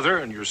your brother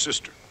and your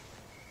sister.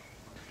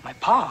 My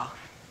pa?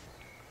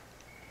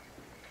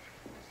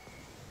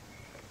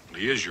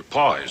 He is your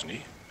pa, isn't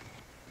he?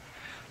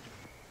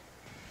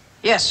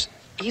 Yes,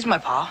 he's my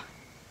pa.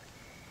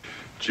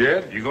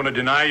 Jed? You gonna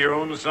deny your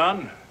own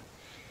son?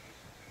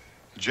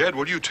 Jed,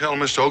 will you tell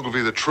Mr.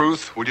 Ogilvy the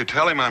truth? Will you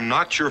tell him I'm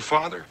not your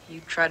father? You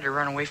tried to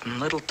run away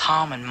from little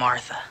Tom and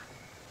Martha.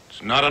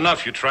 It's not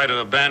enough you try to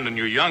abandon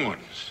your young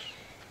ones.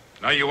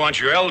 Now you want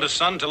your eldest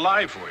son to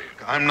lie for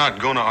you. I'm not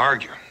going to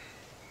argue.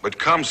 But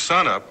come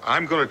sunup,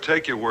 I'm going to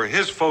take you where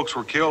his folks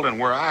were killed and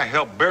where I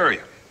helped bury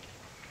him.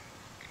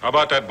 How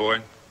about that,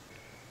 boy?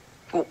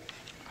 Well,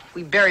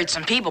 we buried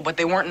some people, but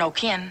they weren't no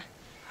kin.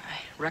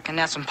 I reckon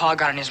that's when Pa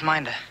got in his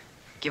mind to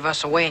give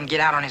us away and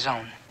get out on his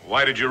own.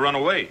 Why did you run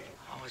away?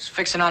 I was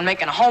fixing on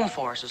making a home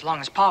for us as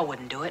long as Pa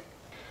wouldn't do it.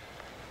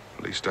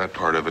 At least that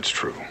part of it's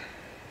true.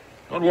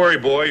 Don't worry,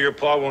 boy. Your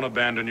pa won't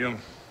abandon you.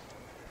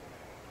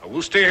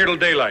 We'll stay here till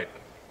daylight.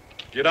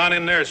 Get on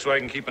in there so I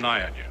can keep an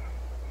eye on you.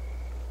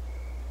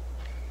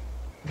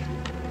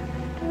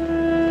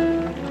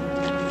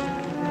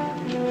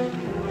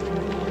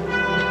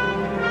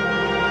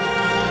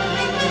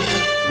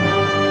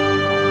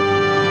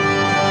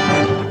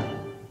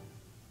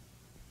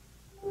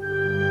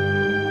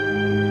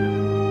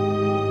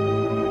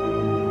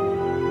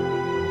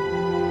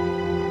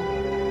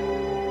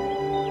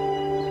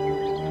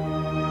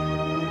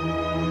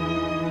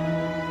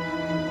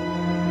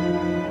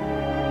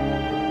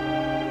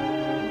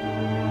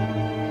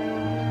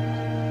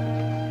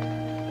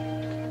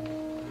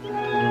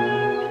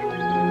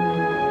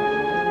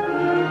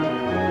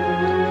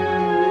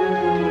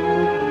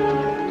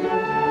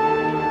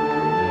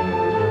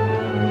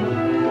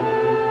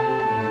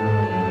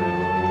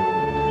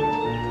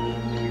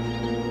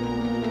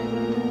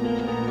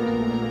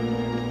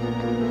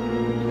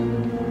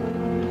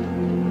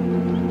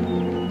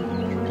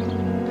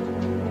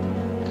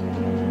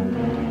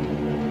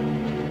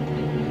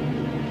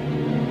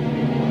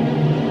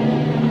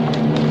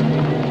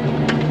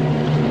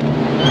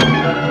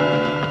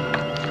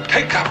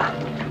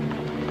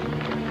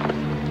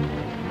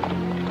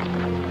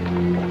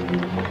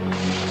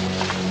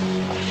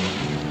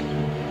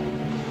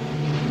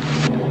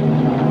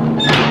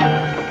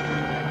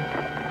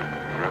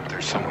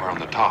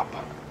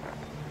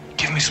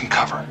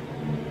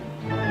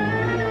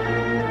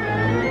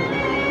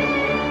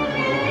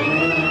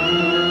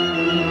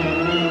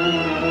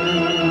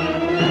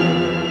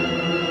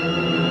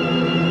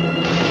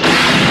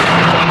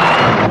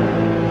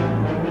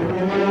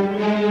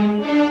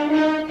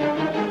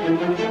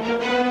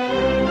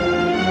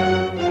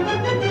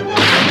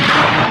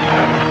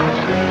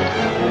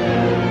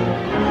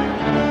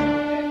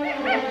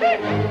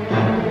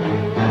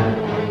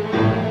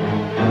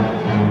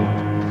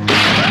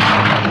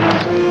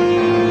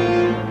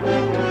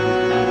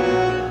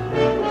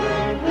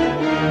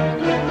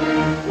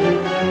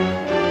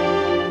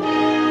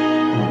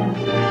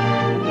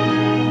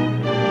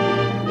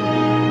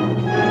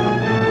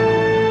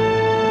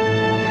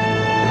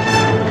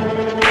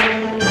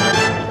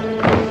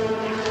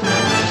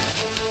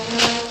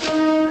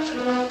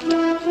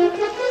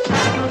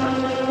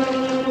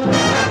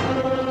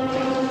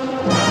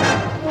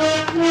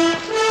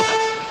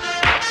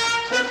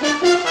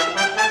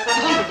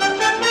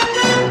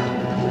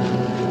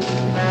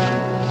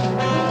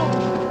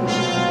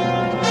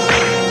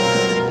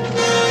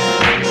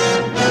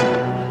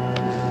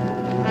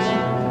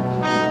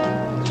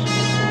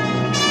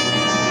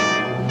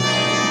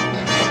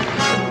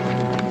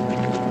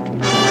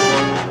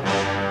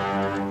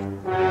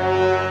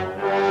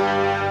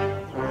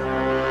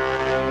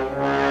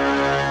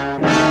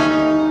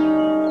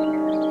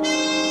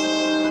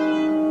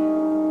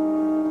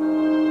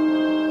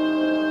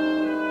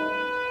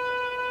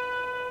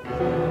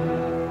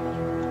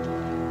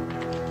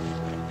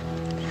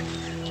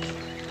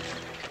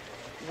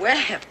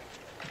 Well,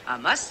 I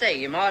must say,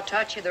 your ma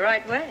taught you the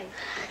right way.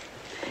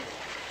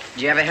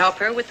 Did you ever help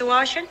her with the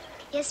washing?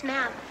 Yes,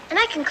 ma'am. And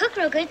I can cook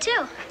real good,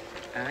 too.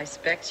 I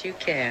expect you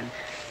can.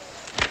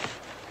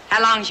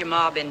 How long's your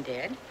ma been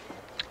dead?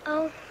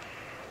 Oh,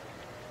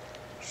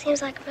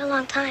 seems like a real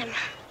long time.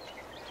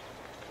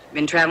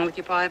 Been traveling with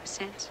your pa ever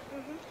since?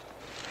 Mm-hmm.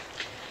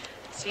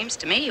 Seems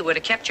to me you would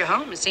have kept you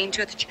home and seen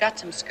to it that you got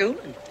some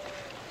schooling.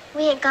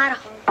 We ain't got a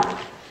home.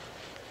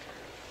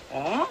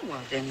 Oh,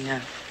 well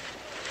then,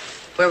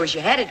 where was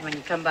you headed when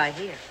you come by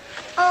here?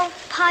 Oh,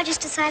 Pa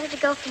just decided to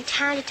go from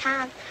town to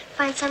town,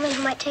 find someone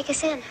who might take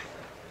us in.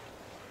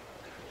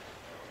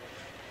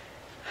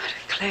 I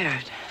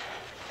declared.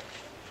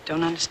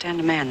 Don't understand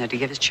a man that to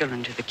give his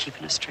children to the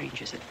keeping of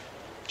strangers. It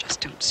just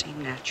don't seem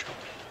natural.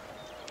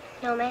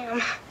 No, ma'am.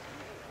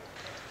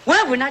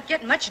 Well, we're not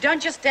getting much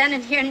done just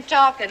standing here and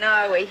talking,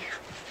 are we?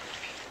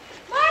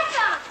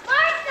 Martha!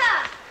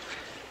 Martha!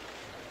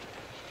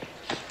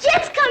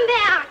 Jed's come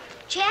back.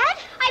 Jed?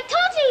 I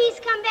told you he's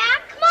come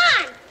back. Come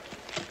on.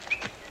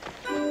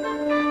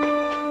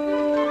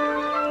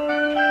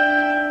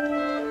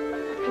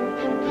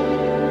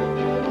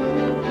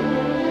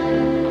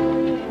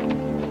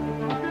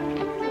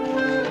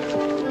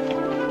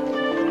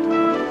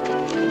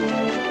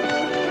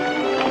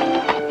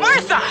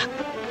 Martha!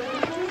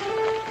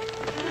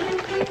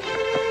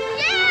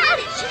 Jed!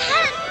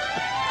 Jed!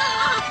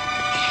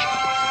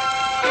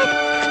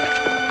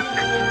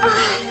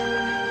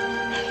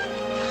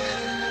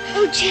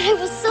 Oh, Jed, I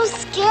was so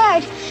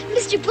scared.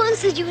 Mr. Boone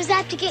said you was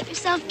apt to get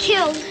yourself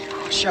killed.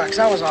 Oh, shucks,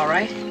 I was all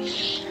right.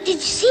 Did you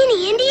see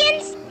any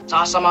Indians?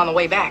 Saw some on the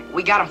way back.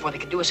 We got them before they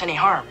could do us any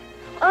harm.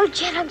 Oh,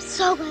 Jed, I'm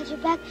so glad you're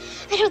back.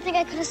 I don't think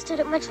I could have stood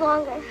it much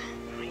longer.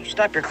 You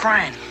stop your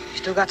crying. You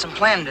still got some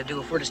planning to do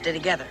if we're to stay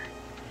together.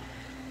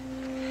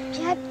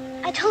 Jed,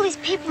 I told these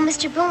people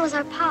Mr. Boone was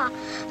our pa.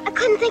 I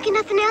couldn't think of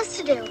nothing else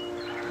to do.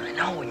 I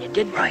know, and you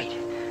did right.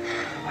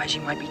 Otherwise,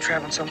 you might be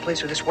traveling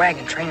someplace with this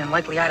wagon train, and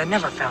likely I'd have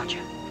never found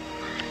you.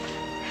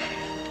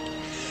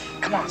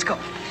 Come on, let's go.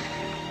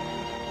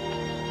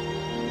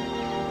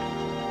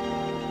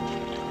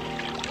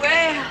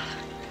 Well,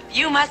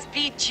 you must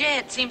be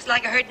Jed. Seems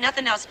like I heard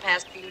nothing else the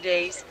past few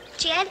days.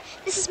 Jed,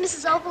 this is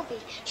Mrs. Ogilvy.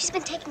 She's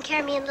been taking care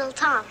of me and little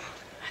Tom.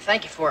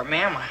 Thank you for it,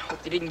 ma'am. I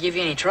hope they didn't give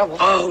you any trouble.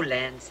 Oh,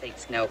 land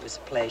sakes, no, it was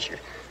a pleasure.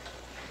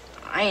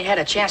 I ain't had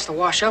a chance to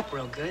wash up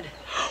real good.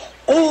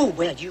 Oh,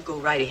 well, you go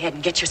right ahead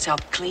and get yourself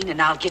clean, and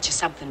I'll get you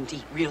something to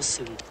eat real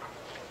soon.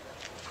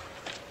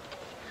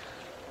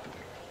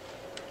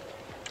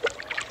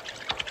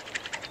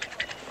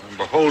 I'm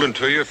beholden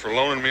to you for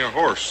loaning me a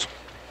horse.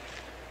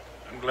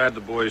 I'm glad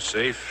the boy's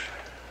safe.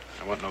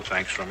 I want no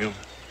thanks from you.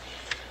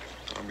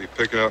 I'll be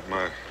picking up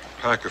my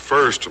pack of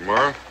furs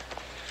tomorrow.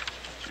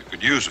 You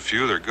could use a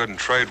few. They're good in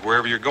trade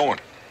wherever you're going.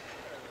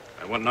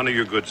 I want none of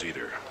your goods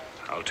either.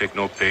 I'll take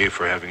no pay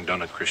for having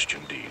done a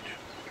Christian deed.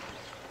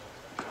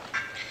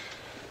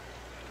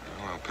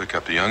 Well, I'll pick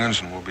up the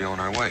young'uns and we'll be on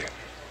our way.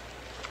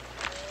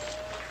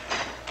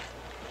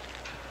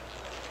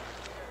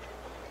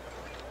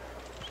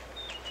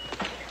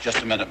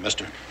 Just a minute,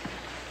 mister.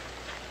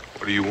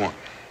 What do you want?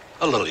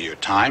 A little of your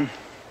time.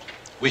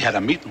 We had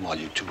a meeting while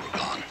you two were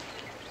gone.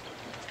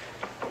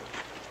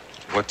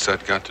 What's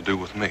that got to do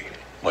with me?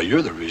 Well,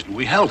 you're the reason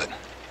we held it.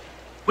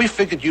 We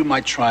figured you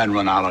might try and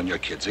run out on your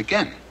kids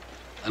again,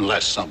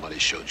 unless somebody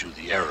showed you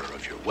the error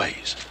of your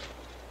ways.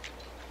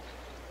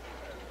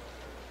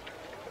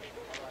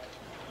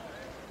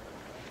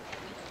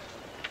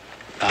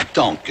 Now,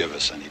 don't give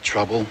us any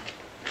trouble.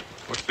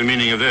 What's the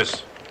meaning of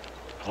this?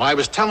 Well, I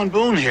was telling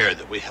Boone here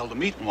that we held a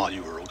meeting while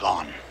you were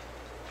gone.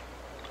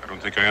 I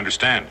don't think I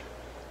understand.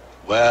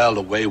 Well,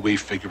 the way we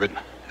figure it,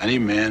 any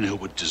man who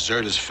would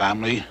desert his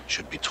family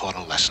should be taught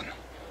a lesson.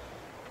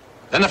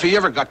 Then if he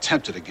ever got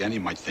tempted again, he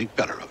might think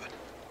better of it.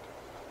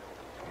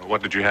 Well,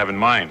 what did you have in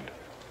mind?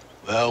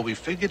 Well, we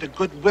figured a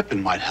good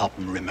whipping might help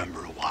him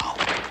remember a while.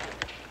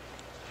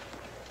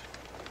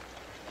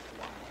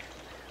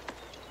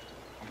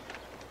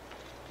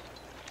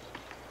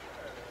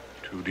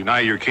 To deny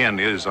your kin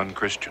is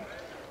unchristian.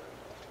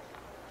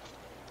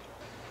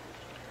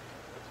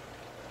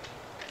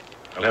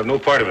 I'll have no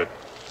part of it,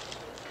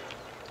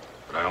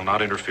 but I'll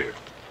not interfere.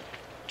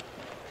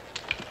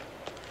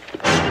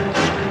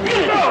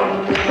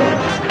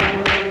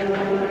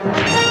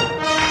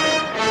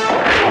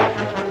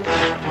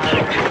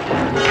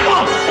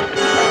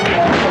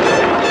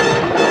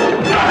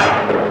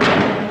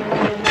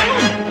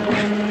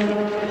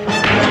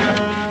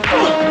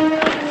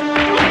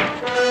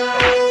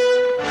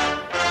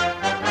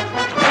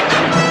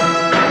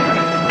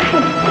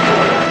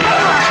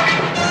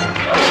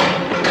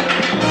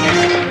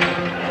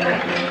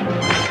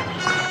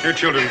 Here,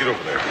 children, get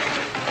over there.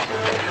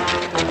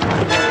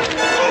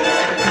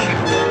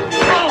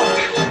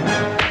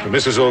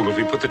 Mrs.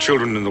 Ogilvy, put the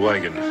children in the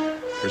wagon.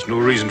 There's no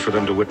reason for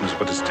them to witness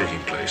what is taking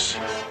place.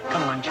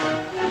 Come on,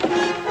 children.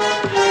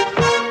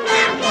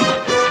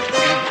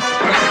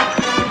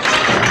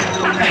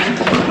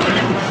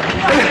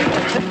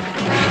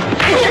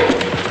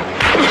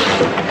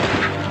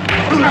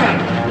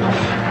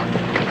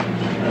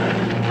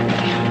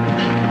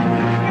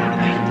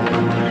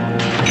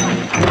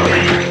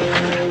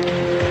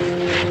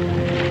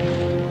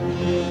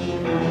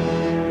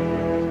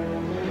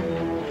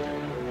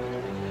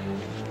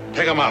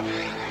 Pick him up.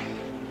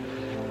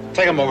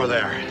 Take him over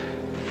there.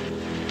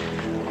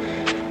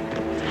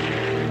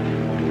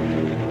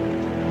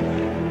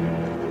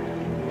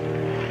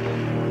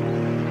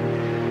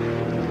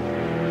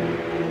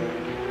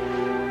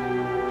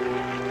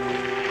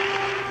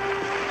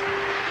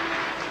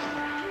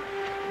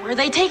 Where are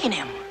they taking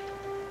him?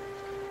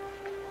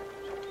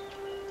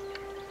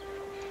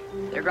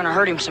 They're gonna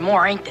hurt him some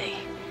more, ain't they?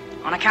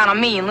 On account of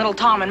me and little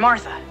Tom and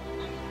Martha.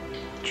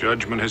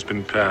 Judgment has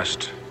been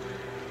passed.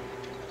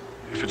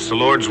 If it's the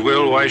Lord's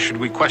will, why should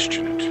we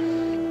question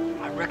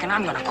it? I reckon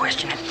I'm gonna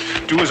question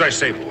it. Do as I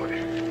say, boy.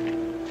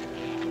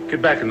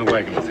 Get back in the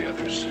wagon with the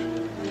others.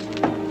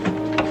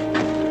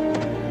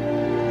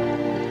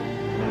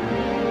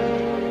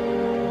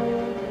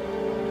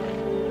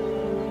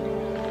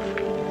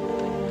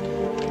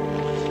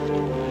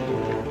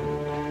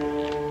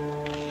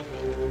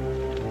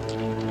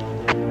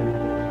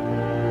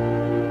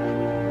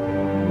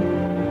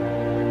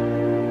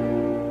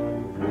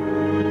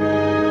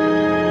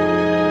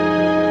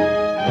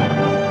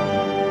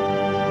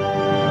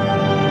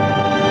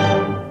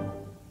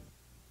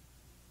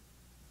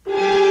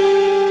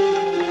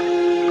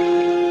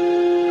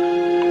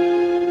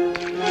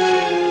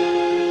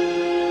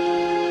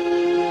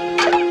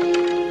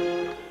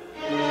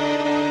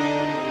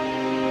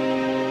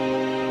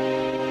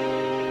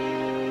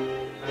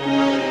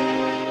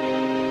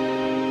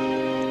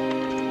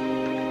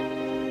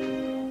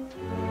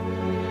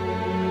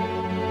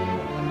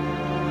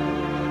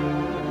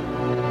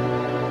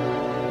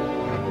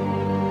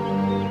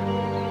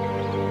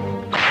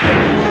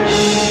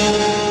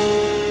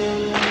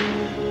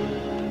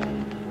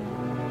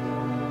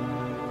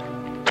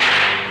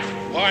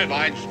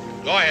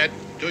 Go ahead.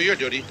 Do your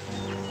duty.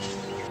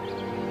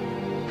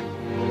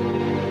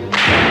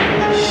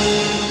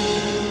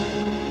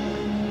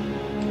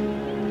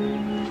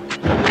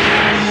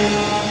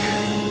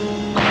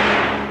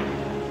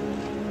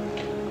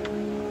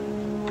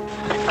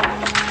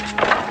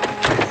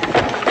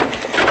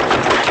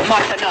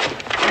 Martha, no.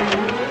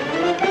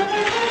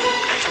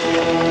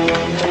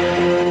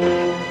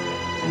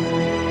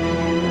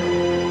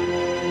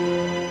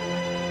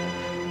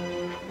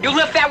 You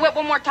lift that whip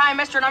one more time,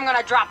 mister, and I'm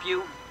gonna drop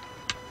you.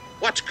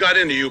 What's got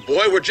into you,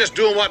 boy? We're just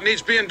doing what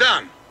needs being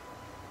done.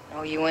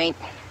 No, you ain't.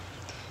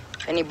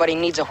 If anybody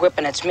needs a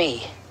whipping, it's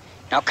me.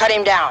 Now cut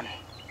him down.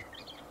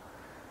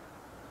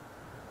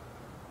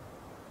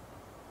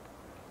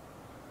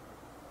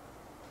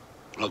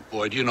 Look,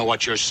 boy, do you know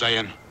what you're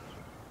saying?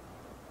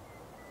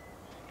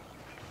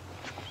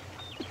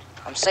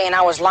 I'm saying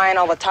I was lying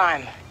all the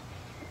time.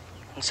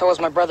 And so was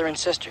my brother and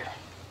sister.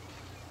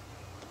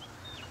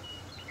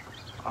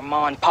 Our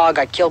ma and pa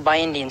got killed by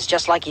Indians,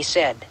 just like he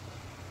said.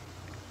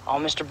 All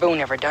Mr. Boone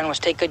ever done was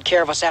take good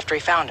care of us after he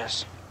found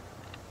us.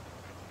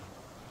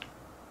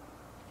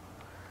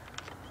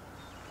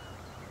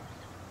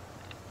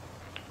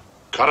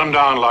 Cut him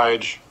down,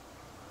 Lige.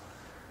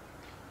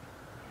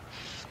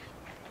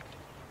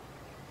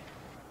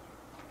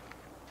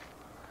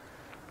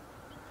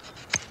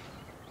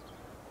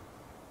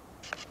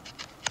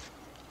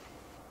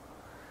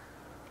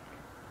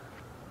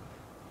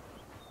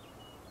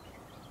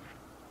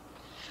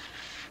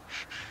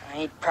 I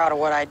ain't proud of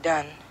what I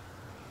done.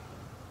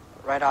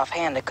 Right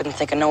offhand, I couldn't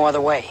think of no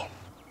other way.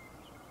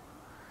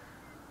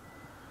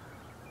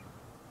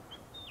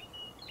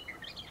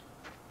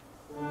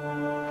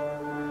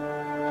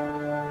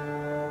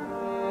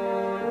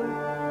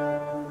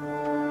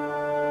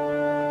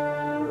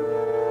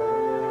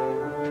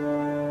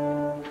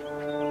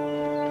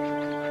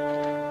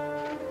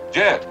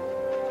 Jed.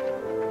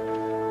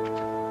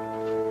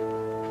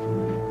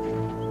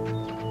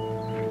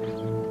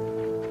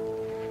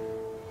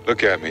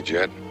 Look at me,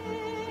 Jed.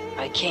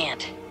 I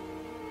can't.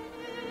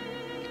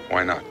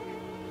 Why not?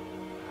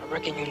 I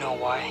reckon you know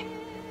why.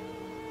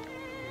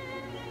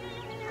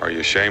 Are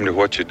you ashamed of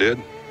what you did?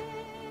 My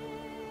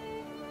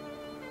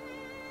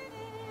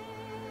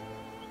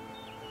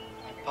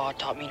pa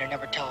taught me to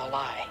never tell a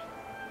lie.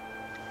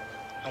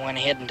 I went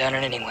ahead and done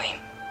it anyway.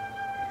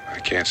 I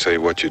can't say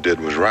what you did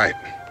was right,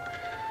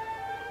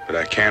 but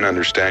I can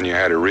understand you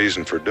had a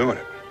reason for doing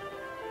it.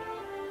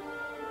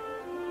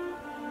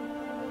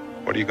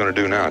 What are you going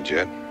to do now,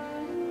 Jed?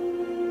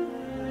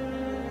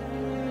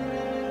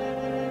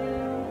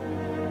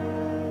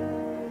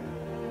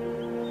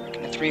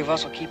 The three of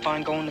us will keep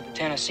on going to the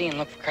Tennessee and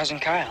look for Cousin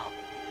Kyle.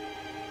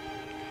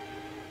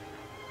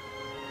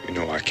 You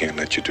know I can't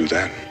let you do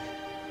that.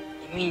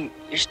 You mean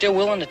you're still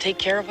willing to take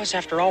care of us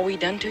after all we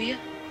done to you?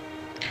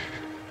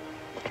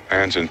 A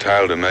man's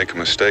entitled to make a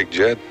mistake,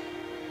 Jed.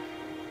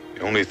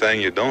 The only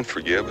thing you don't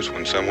forgive is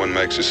when someone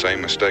makes the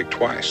same mistake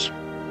twice.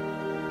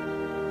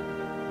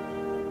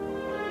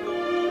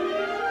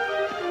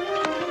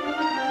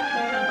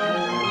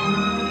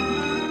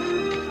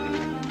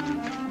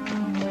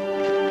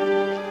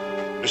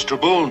 Mr.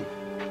 Boone,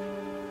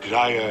 did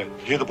I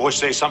hear the boy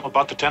say something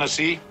about the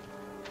Tennessee?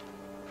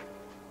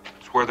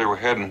 It's where they were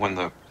heading when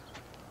the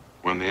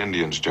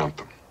Indians jumped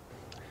them.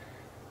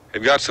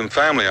 They've got some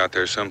family out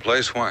there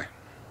someplace. Why?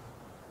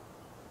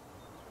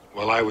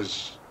 Well, I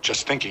was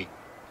just thinking.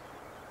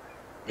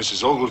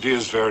 Mrs. Ogilvy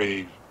is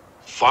very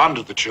fond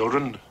of the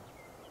children.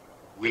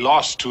 We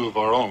lost 2 of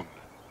our own.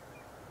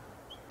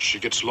 She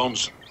gets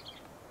lonesome.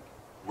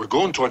 We're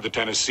going toward the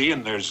Tennessee,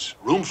 and there's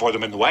room for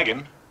them in the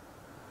wagon.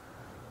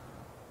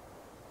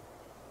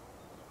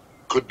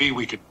 Could be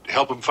we could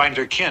help them find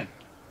their kin.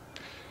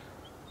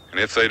 And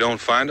if they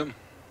don't find them?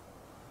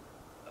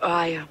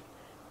 I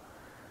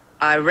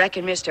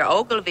reckon Mr.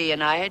 Ogilvy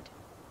and I'd...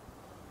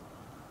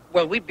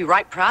 Well, we'd be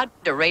right proud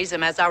to raise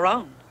them as our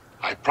own.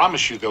 I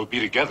promise you they'll be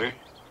together.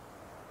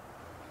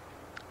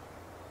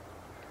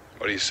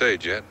 What do you say,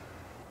 Jed?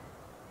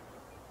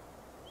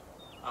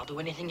 I'll do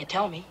anything you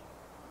tell me.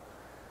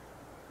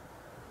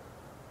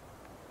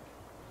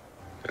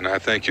 Then I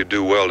think you'd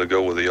do well to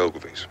go with the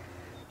Ogilvies.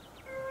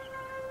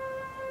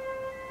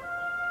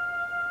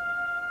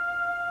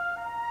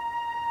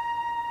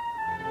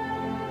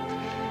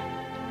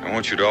 I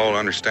want you to all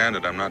understand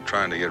that I'm not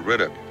trying to get rid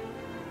of you.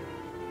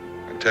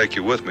 I'd take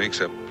you with me,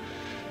 except,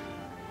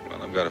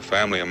 well, I've got a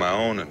family of my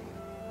own, and...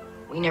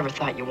 We never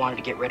thought you wanted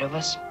to get rid of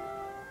us.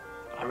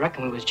 I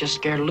reckon we was just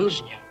scared of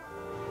losing you.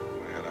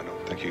 Well, I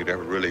don't think you'd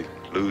ever really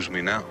lose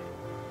me now.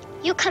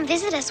 You'll come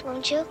visit us,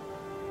 won't you?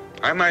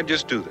 I might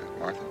just do that,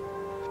 Martha.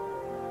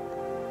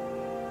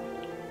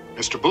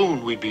 Mr.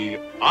 Boone, we'd be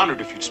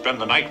honored if you'd spend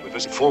the night with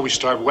us before we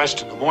start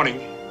west in the morning.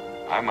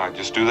 I might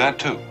just do that,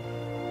 too.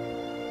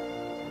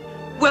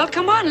 Well,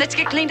 come on, let's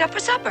get cleaned up for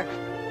supper.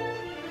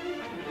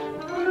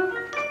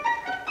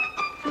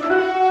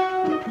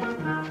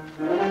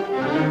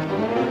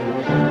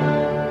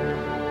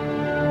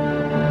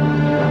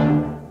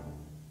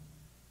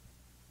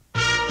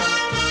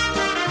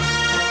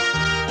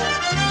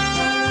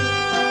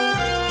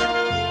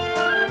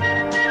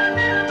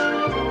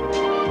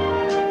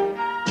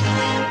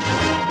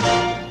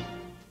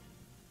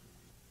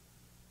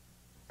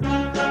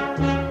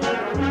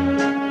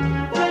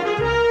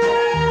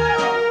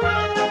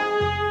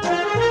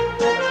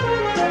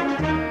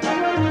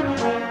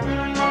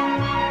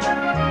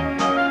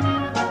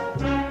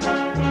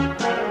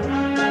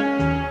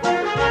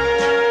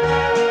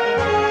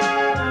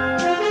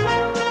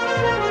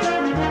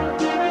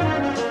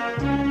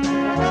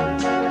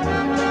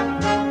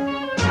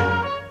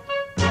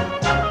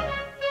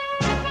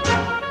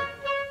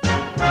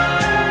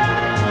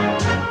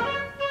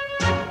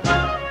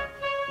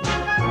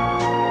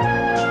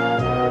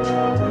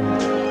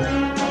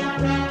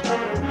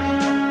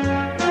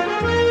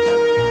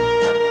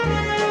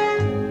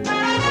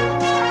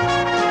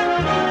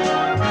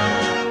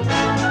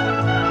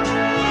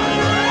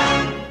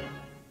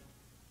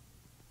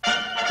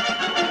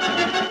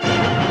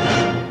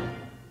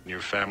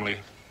 Family,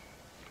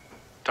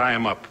 tie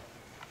him up.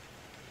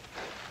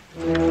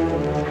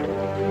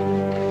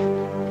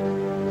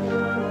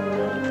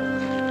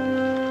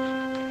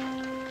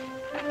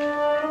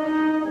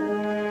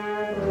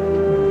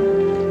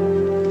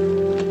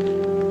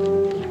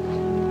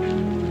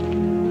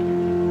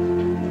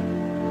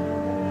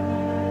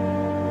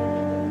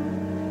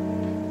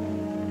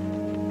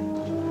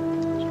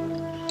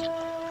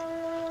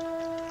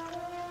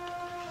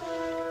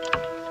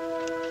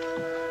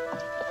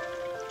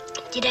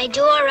 Did I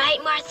do all right,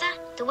 Martha?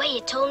 The way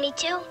you told me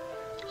to?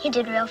 You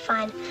did real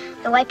fine.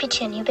 Now wipe your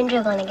chin. You've been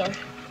dribbling again.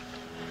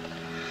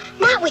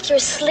 Not with your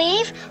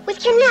sleeve.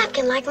 With your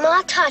napkin like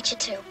Ma taught you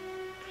to.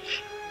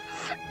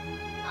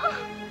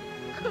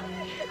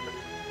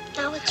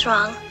 Now what's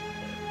wrong?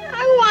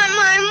 I want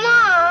my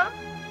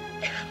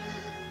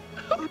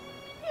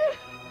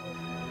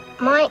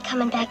Ma. Ma ain't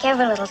coming back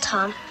ever, little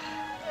Tom.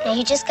 Now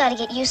you just gotta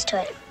get used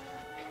to it.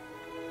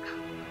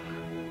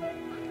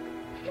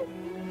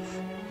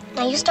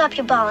 Now you stop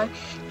your bawling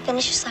and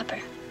finish your supper.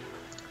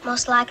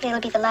 Most likely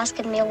it'll be the last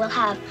good meal we'll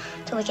have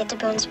till we get to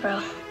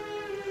Boonesborough.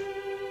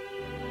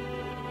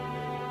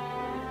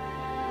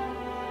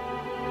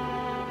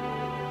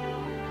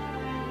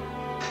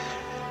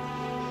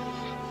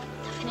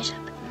 Now finish up.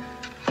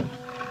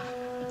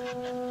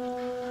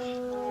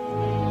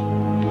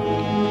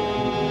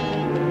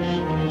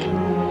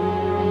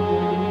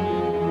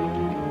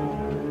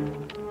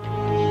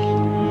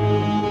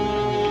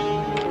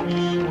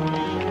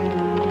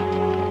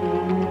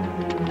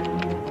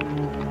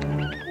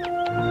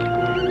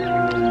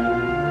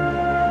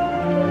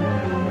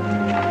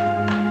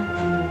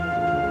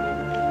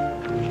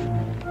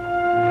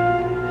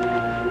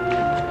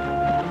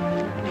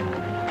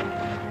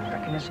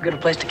 As good a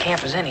place to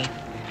camp as any.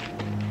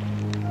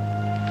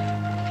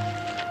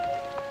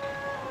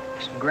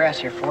 Some grass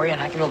here for you,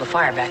 and I can build a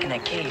fire back in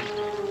that cave.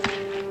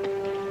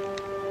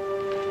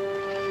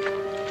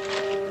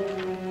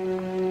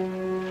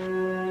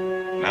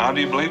 Now,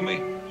 do you believe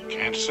me?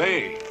 Can't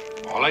say.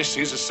 All I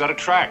see is a set of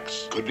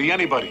tracks. Could be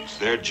anybody's.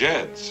 They're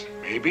Jed's.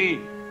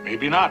 Maybe,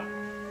 maybe not.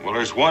 Well,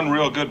 there's one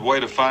real good way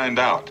to find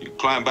out. You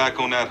climb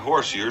back on that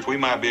horse of yours, we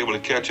might be able to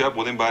catch up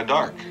with him by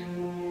dark.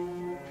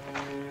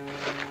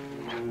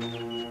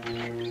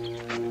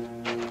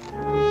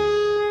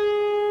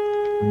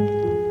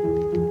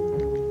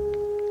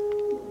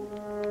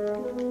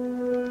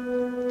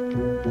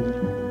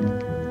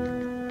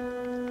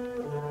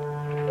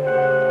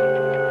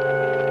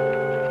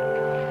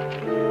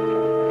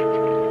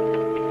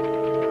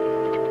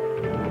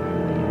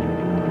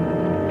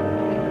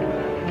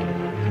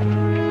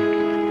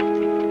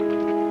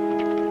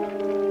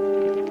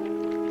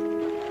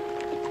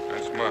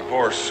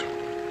 horse.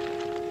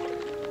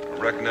 I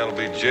reckon that'll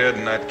be Jed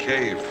in that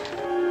cave.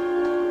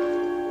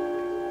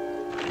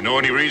 You know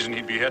any reason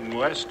he'd be heading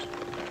west?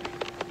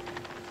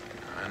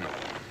 I know.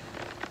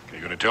 Are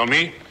you gonna tell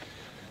me?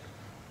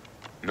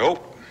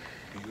 Nope.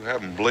 You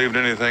haven't believed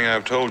anything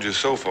I've told you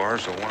so far,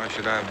 so why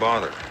should I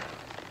bother?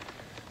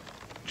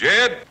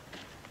 Jed?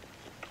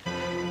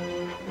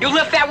 You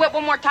lift that whip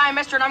one more time,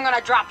 mister, and I'm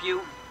gonna drop you.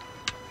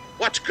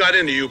 What's got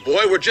into you,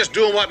 boy? We're just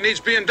doing what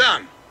needs being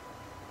done.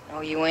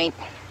 No, you ain't.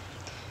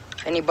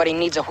 If anybody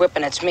needs a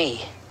whipping, it's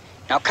me.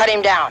 Now cut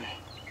him down.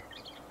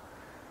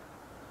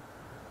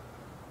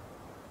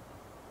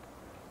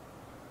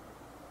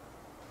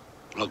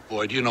 Look,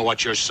 boy, do you know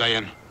what you're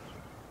saying?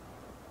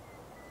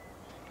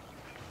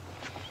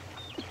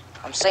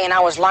 I'm saying I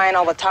was lying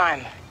all the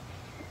time.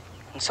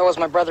 And so was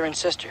my brother and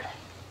sister.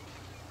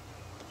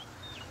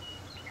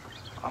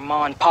 Our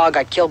ma and pa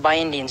got killed by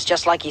Indians,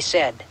 just like he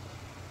said.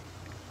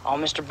 All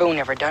Mr. Boone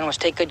ever done was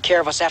take good care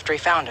of us after he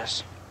found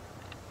us.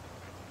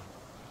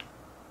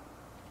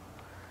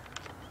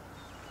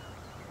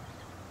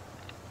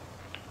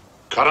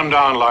 Cut him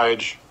down,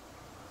 Lige.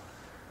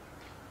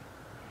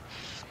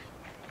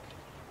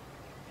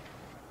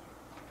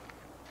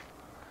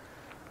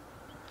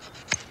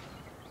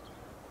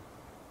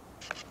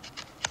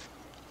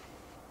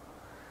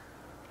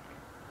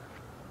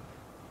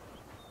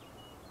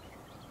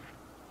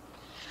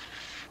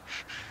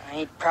 I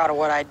ain't proud of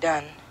what I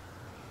done.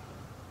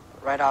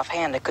 Right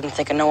offhand, I couldn't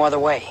think of no other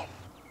way.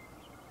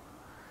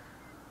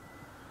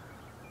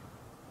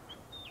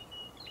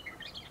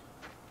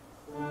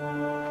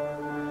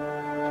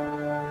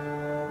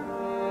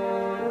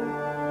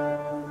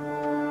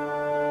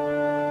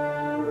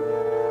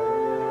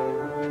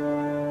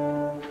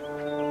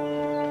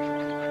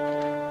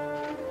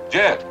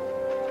 Jed!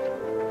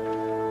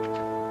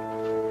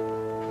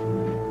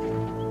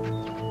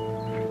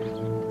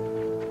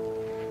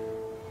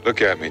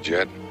 Look at me,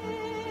 Jed.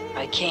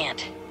 I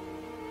can't.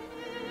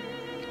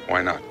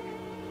 Why not?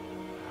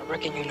 I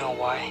reckon you know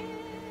why.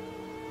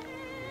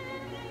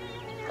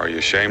 Are you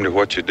ashamed of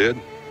what you did?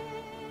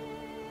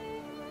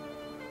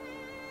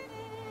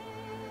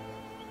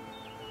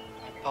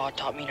 My pa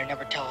taught me to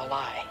never tell a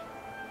lie.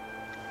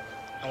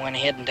 I went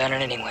ahead and done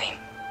it anyway.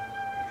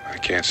 I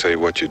can't say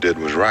what you did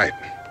was right,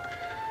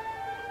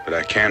 but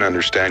I can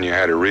understand you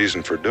had a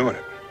reason for doing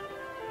it.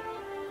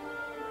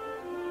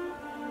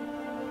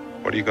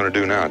 What are you going to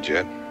do now,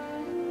 Jed?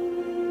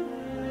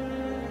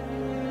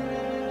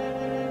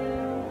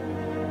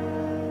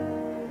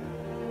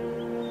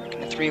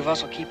 The three of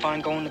us will keep on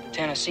going to the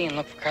Tennessee and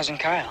look for Cousin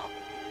Kyle.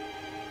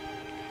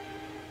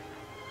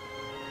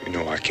 You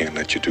know I can't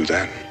let you do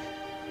that.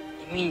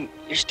 You mean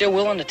you're still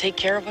willing to take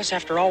care of us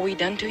after all we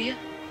done to you?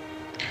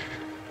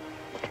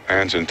 A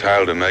man's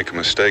entitled to make a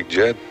mistake,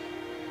 Jed.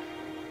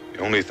 The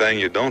only thing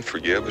you don't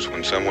forgive is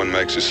when someone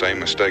makes the same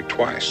mistake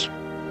twice.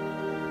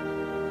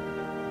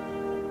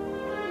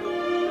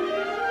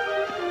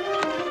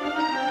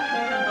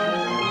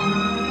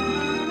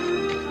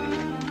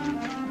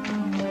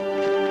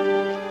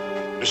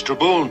 Mr.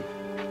 Boone,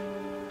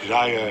 did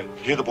I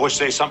hear the boy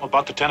say something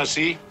about the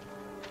Tennessee?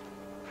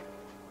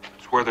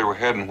 It's where they were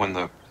heading when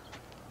the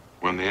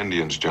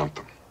Indians jumped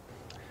them.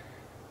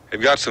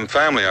 They've got some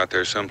family out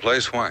there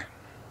someplace. Why?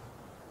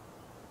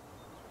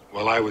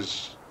 Well, I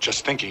was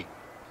just thinking.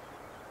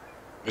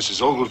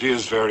 Mrs. Ogilvy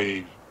is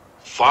very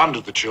fond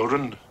of the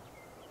children.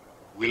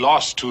 We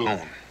lost two.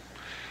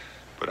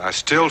 But I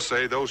still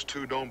say those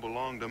two don't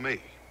belong to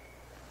me.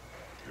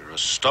 You're a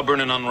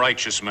stubborn and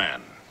unrighteous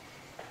man.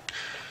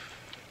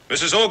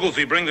 Mrs.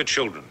 Ogilvy, bring the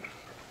children.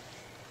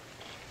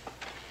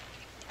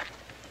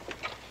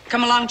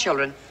 Come along,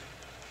 children.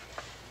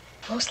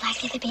 Most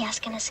likely they'll be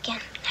asking us again.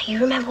 Now,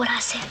 you remember what I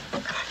said.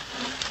 Come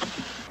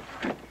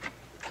on.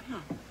 Come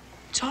on.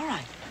 It's all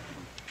right.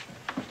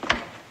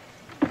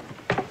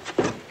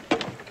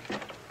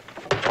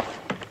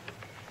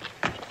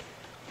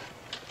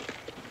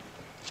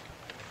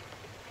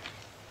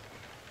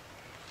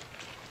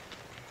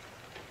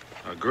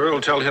 Girl,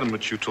 tell him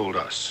what you told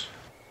us.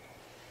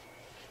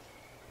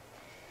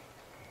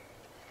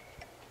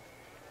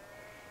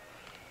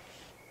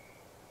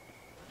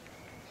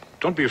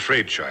 Don't be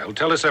afraid, child.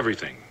 Tell us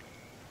everything.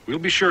 We'll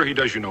be sure he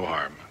does you no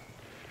harm.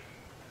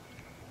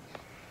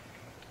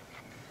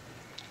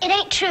 It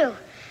ain't true.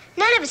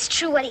 None of it's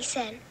true what he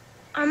said.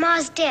 Our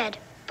ma's dead,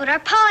 but our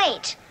pa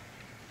ain't.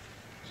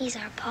 He's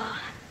our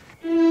pa.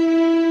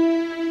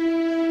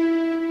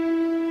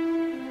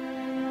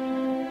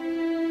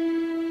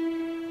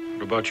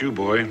 What about you,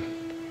 boy?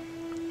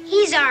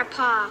 He's our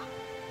pa.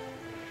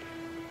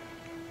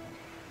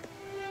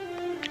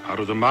 Out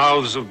of the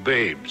mouths of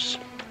babes.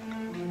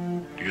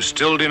 Do you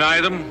still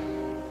deny them?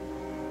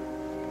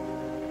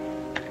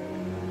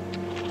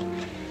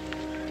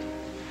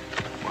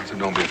 Martha,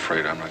 don't be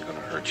afraid. I'm not going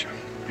to hurt you.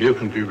 You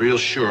can be real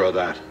sure of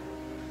that.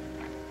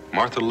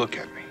 Martha, look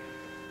at me.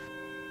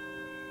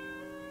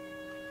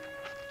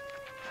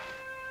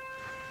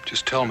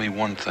 Just tell me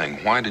one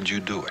thing. Why did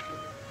you do it?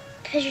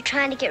 Because you're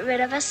trying to get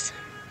rid of us.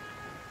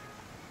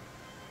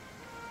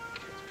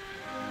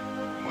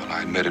 Well,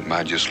 I'd admit it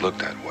might just look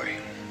that way.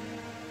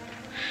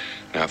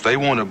 Now, if they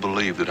want to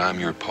believe that I'm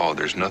your pa,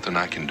 there's nothing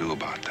I can do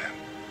about that.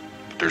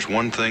 But there's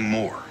one thing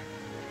more.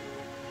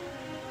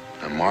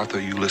 Now,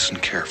 Martha, you listen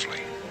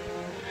carefully.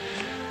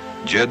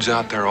 Jed's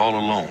out there all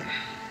alone.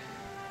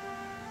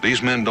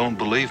 These men don't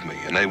believe me,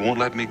 and they won't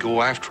let me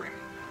go after him.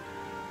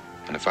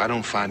 And if I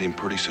don't find him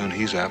pretty soon,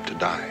 he's apt to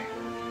die.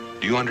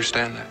 Do you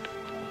understand that?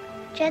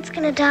 Jed's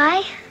gonna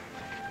die?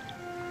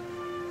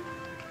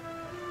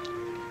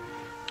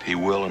 He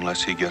will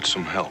unless he gets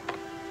some help.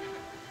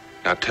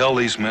 Now tell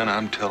these men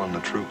I'm telling the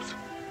truth.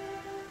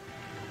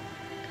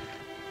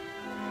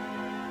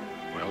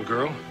 Well,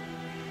 girl?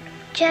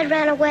 Jed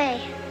ran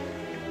away.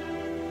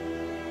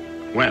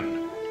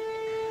 When?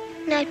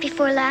 Night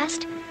before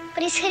last.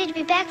 But he's headed to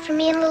be back for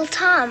me and little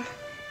Tom.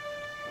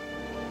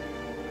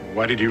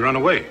 Why did he run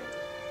away?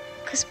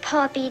 'Cause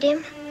Pa beat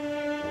him.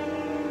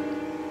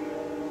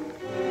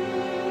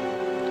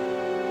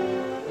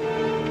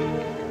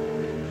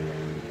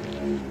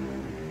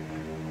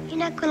 You're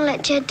not gonna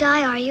let Jed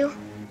die, are you?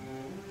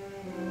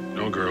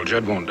 No, girl,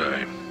 Jed won't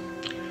die.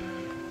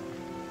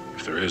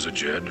 If there is a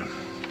Jed.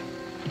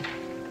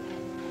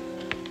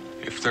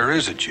 If there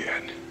is a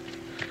Jed.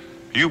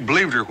 You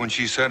believed her when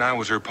she said I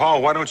was her pa.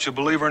 Why don't you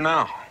believe her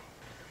now?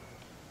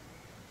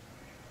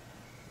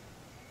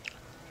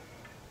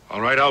 All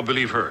right, I'll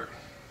believe her.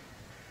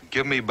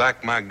 Give me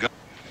back my gun.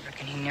 I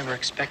reckon he never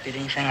expected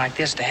anything like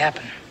this to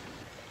happen.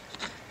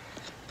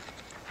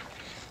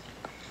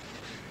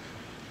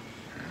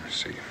 Let's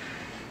see.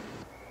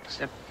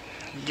 Except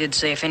he did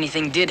say if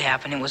anything did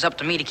happen, it was up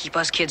to me to keep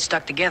us kids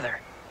stuck together.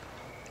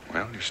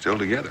 Well, you're still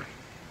together.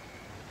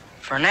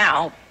 For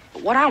now.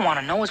 But what I want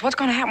to know is what's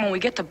going to happen when we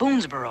get to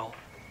Boonesborough.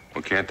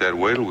 Well, can't that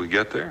wait till we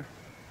get there?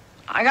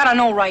 I got to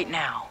know right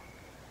now.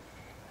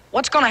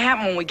 What's going to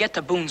happen when we get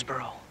to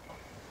Boonesborough?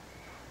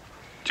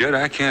 Jed,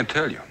 I can't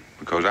tell you,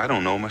 because I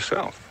don't know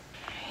myself.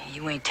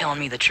 You ain't telling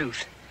me the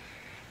truth.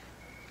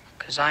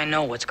 'Cause I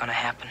know what's gonna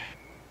happen.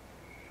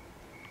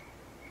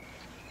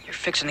 You're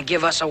fixing to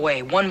give us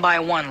away, one by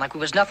one, like we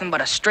was nothing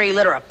but a stray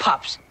litter of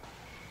pups.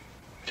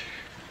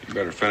 You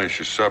better finish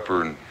your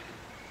supper and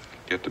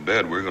get to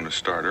bed. We're gonna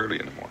start early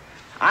in the morning.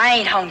 I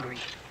ain't hungry.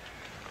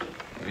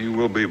 You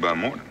will be by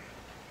morning.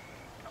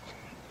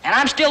 And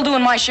I'm still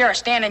doing my share of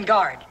standing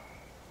guard.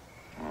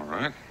 All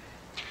right.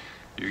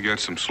 You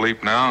get some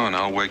sleep now, and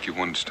I'll wake you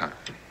when it's time.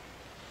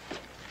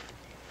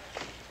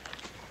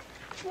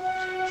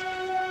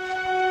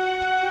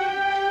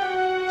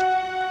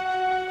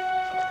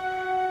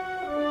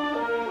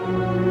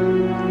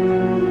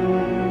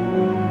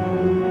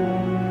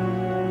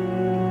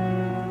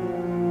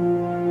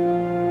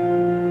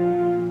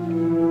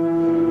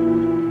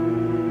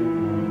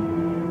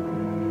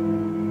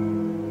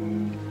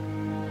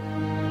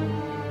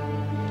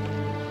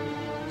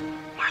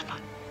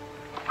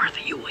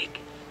 Martha, you awake?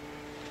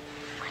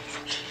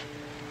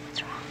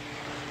 What's wrong?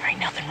 There ain't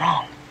nothing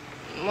wrong.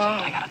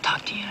 Well, I gotta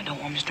talk to you. I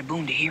don't want Mr.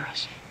 Boone to hear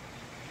us.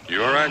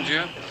 You all right,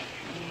 Jim?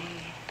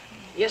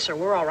 Yes, sir,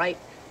 we're all right.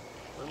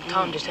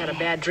 Tom just had a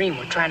bad dream.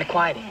 We're trying to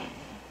quiet him.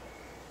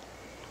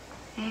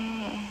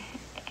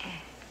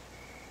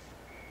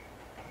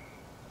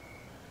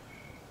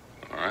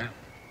 All right.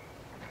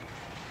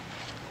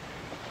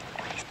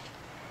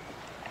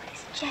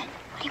 Jed,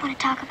 what do you want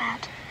to talk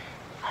about?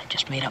 I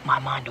just made up my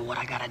mind to what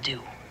I gotta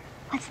do.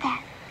 What's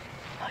that?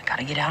 I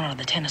gotta get out onto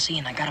the Tennessee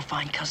and I gotta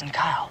find Cousin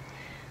Kyle.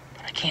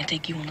 But I can't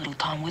take you and little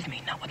Tom with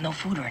me, not with no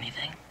food or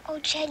anything. Oh,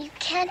 Jed, you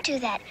can't do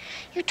that.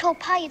 You told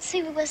Pa you'd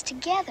sleep with us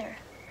together.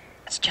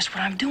 That's just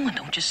what I'm doing,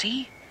 don't you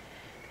see?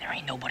 There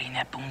ain't nobody in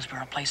that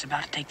Boonesborough place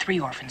about to take 3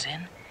 orphans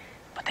in.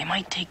 But they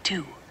might take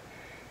 2.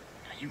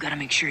 Now, you gotta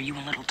make sure you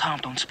and little Tom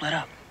don't split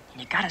up. And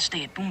you gotta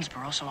stay at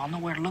Boonesborough so I'll know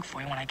where to look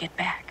for you when I get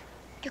back.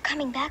 You're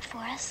coming back for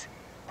us?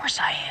 Of course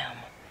I am.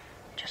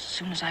 Just as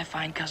soon as I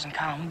find Cousin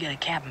Kyle, we'll get a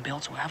cabin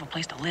built so we'll have a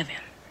place to live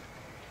in.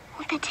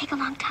 Won't that take a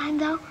long time,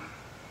 though?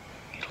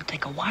 It'll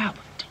take a while,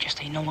 but there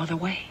just ain't no other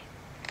way.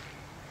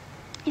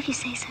 If you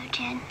say so,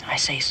 Jed. I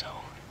say so.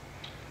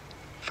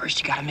 First,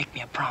 you gotta make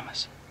me a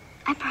promise.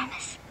 I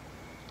promise.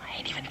 I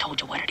ain't even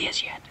told you what it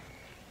is yet.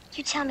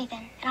 You tell me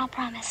then, and I'll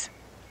promise.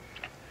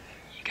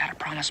 You gotta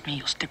promise me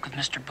you'll stick with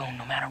Mr. Boone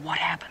no matter what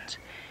happens.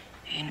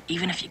 And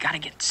even if you gotta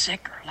get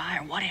sick or lie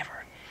or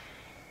whatever,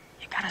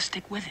 you gotta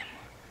stick with him.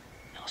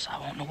 Else I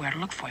won't know where to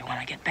look for you when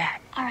I get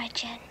back. All right,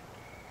 Jed.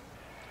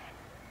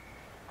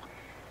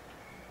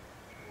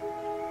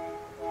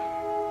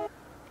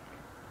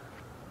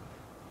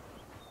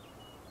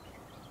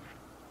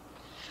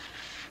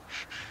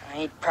 I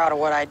ain't proud of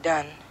what I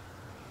done.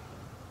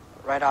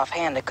 Right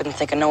offhand, I couldn't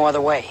think of no other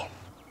way.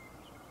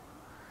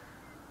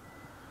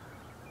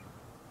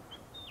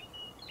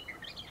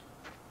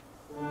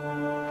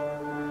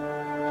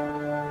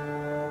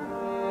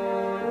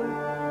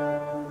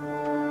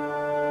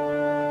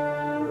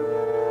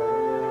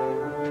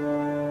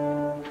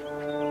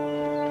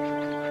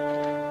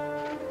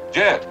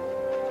 Jed!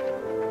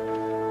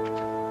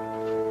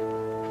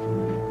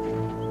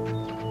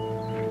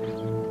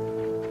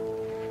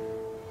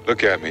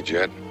 Look at me,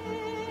 Jed.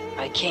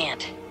 I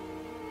can't.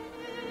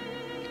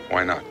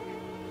 Why not?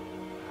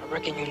 I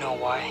reckon you know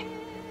why.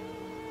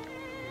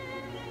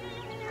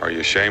 Are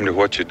you ashamed of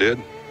what you did?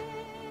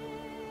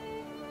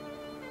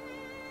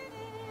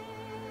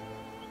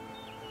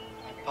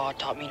 My pa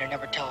taught me to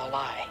never tell a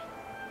lie.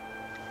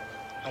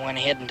 I went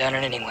ahead and done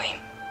it anyway.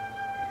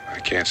 I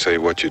can't say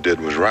what you did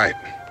was right,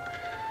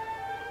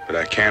 but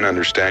I can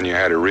understand you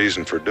had a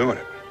reason for doing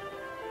it.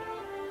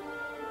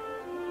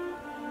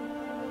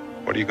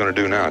 What are you going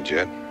to do now,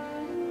 Jed?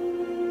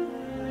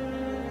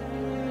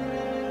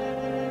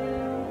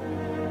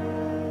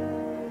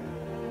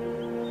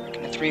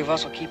 Reckon the three of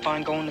us will keep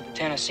on going to the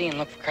Tennessee and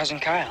look for Cousin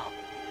Kyle.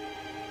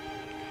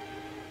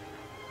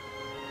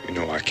 You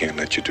know I can't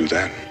let you do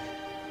that.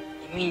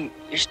 You mean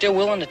you're still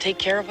willing to take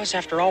care of us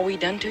after all we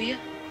done to you?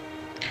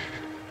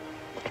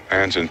 A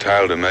man's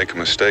entitled to make a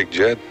mistake,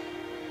 Jed.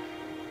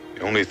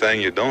 The only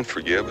thing you don't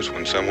forgive is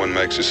when someone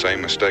makes the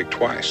same mistake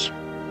twice.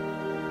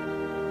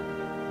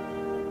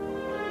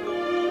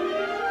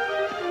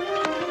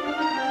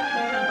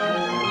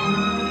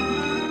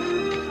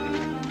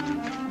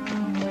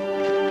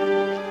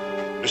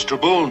 Mr.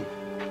 Boone,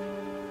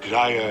 did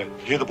I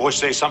hear the boy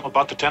say something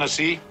about the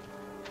Tennessee?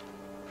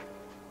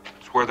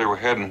 It's where they were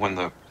heading when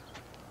the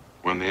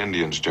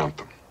Indians jumped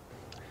them.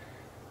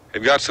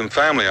 They've got some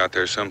family out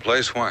there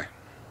someplace. Why?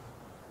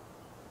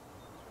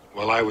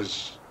 Well, I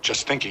was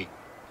just thinking.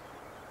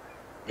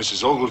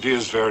 Mrs. Ogilvy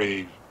is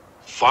very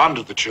fond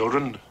of the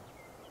children.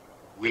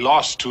 We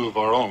lost two of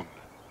our own.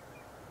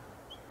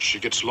 She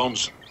gets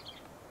lonesome.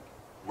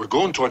 We're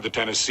going toward the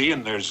Tennessee,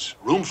 and there's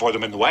room for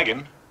them in the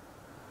wagon.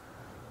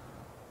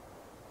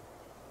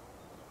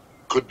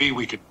 Could be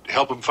we could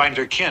help them find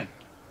their kin.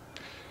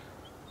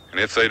 And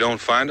if they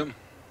don't find them?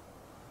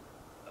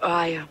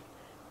 I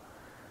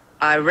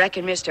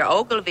reckon Mr.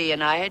 Ogilvy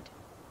and I'd...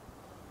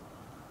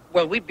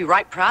 Well, we'd be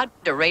right proud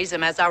to raise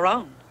them as our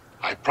own.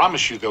 I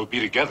promise you they'll be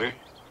together.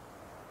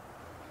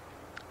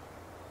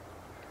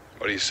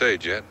 What do you say,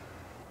 Jed?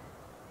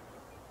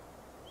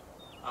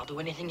 I'll do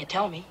anything you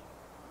tell me.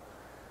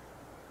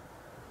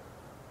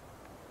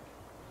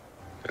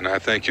 Then I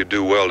think you'd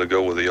do well to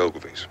go with the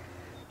Ogilvys.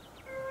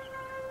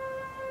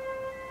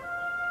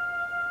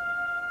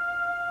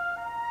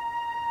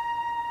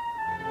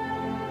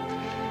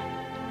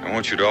 I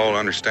want you to all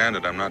understand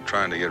that I'm not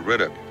trying to get rid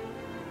of you.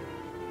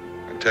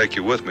 I'd take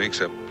you with me,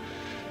 except,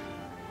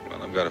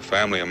 well, I've got a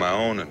family of my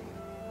own, and...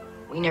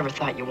 We never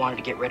thought you wanted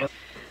to get rid of...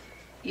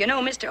 You know,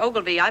 Mr.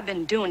 Ogilvy, I've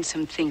been doing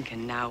some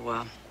thinking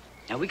now.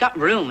 Now, we got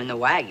room in the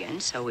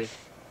wagon, so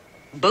if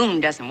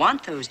Boone doesn't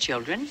want those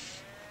children...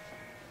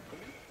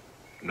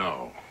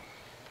 No.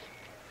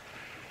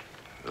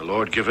 The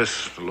Lord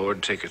giveth, the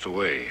Lord taketh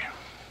away.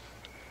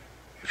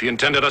 If he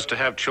intended us to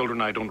have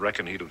children, I don't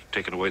reckon he'd have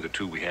taken away the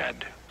two we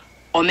had.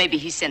 Or maybe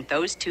he sent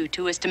those two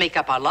to us to make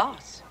up our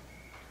loss.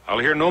 I'll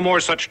hear no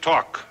more such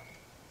talk.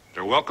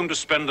 They're welcome to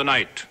spend the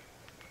night.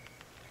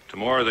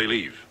 Tomorrow they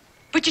leave.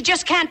 But you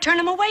just can't turn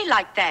them away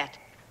like that.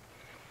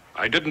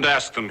 I didn't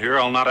ask them here.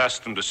 I'll not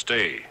ask them to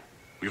stay.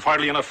 We've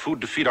hardly enough food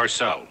to feed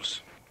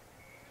ourselves.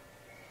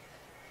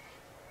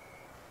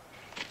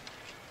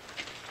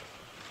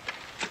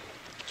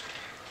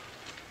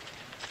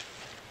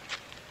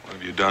 What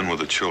have you done with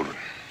the children?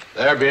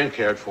 They're being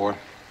cared for.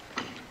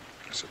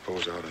 I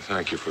suppose I ought to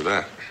thank you for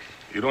that.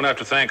 You don't have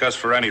to thank us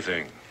for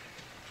anything.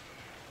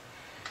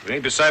 We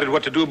ain't decided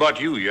what to do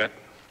about you yet.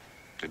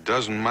 It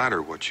doesn't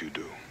matter what you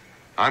do.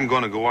 I'm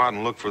going to go out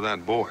and look for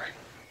that boy.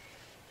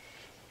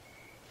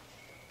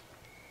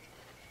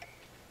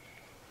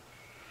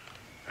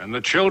 And the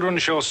children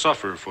shall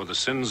suffer for the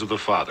sins of the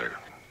father.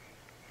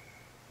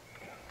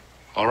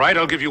 All right,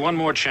 I'll give you one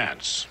more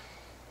chance.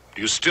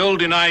 Do you still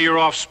deny your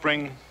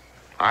offspring?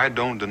 I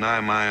don't deny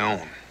my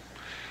own.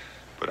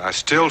 But I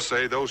still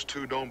say those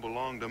two don't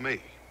belong to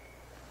me.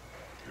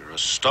 You're a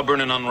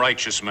stubborn and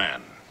unrighteous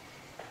man.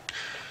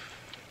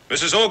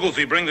 Mrs.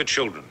 Ogilvy, bring the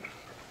children.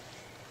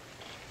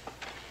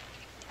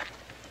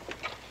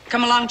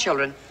 Come along,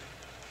 children.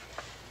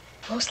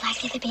 Most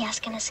likely they'll be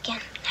asking us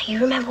again. Now,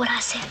 you remember what I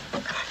said.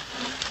 Come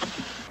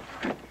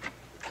on.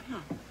 Come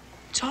on.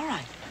 It's all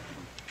right.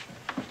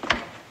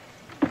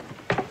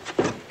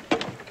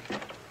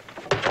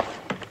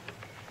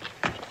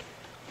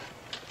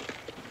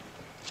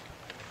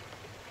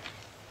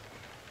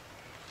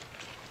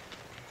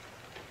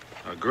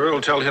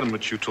 Girl, tell him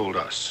what you told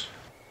us.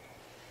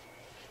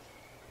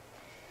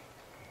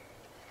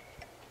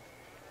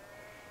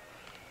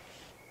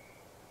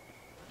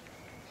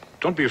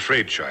 Don't be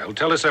afraid, child.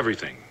 Tell us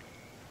everything.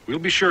 We'll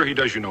be sure he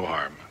does you no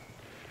harm.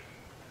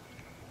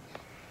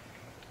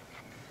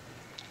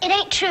 It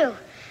ain't true.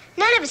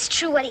 None of it's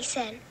true what he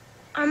said.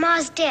 Our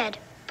ma's dead,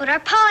 but our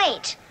pa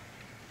ain't.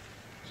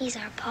 He's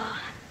our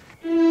pa.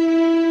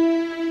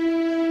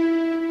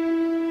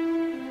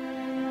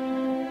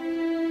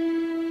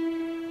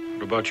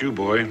 What about you,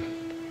 boy?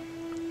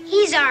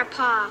 He's our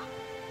pa.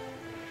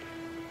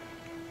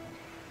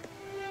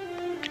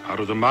 Out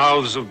of the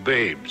mouths of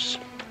babes.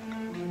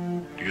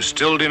 Do you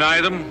still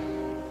deny them?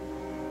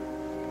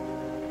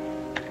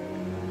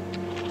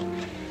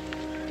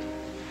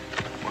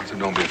 What's the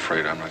don't be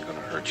afraid. I'm not going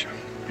to hurt you.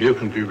 You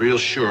can be real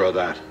sure of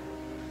that.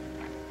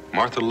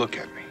 Martha, look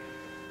at me.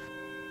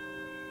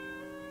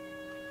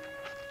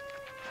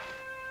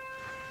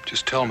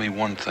 Just tell me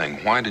one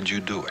thing. Why did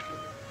you do it?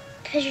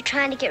 Because you're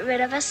trying to get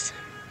rid of us.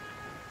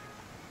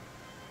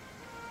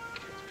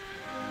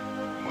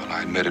 Well,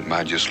 I admit it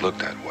might just look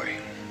that way.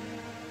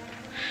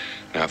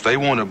 Now, if they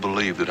want to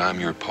believe that I'm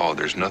your pa,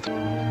 there's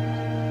nothing...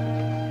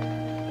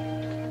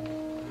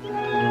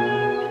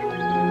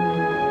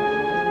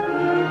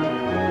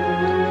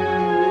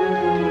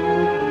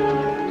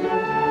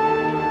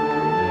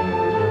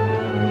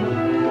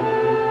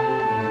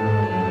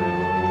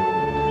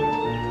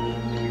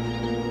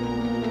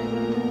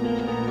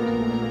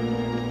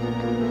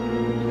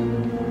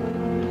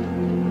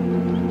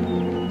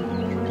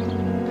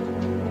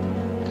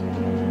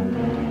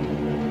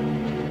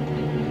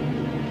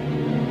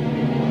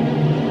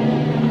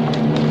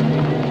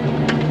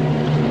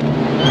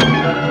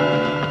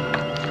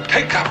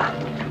 Take cover.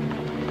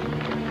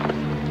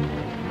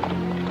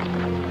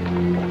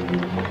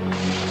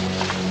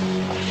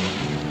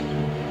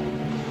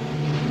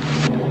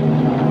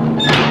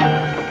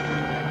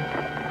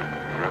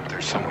 You're up there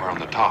somewhere on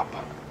the top.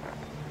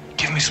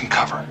 Give me some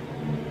cover.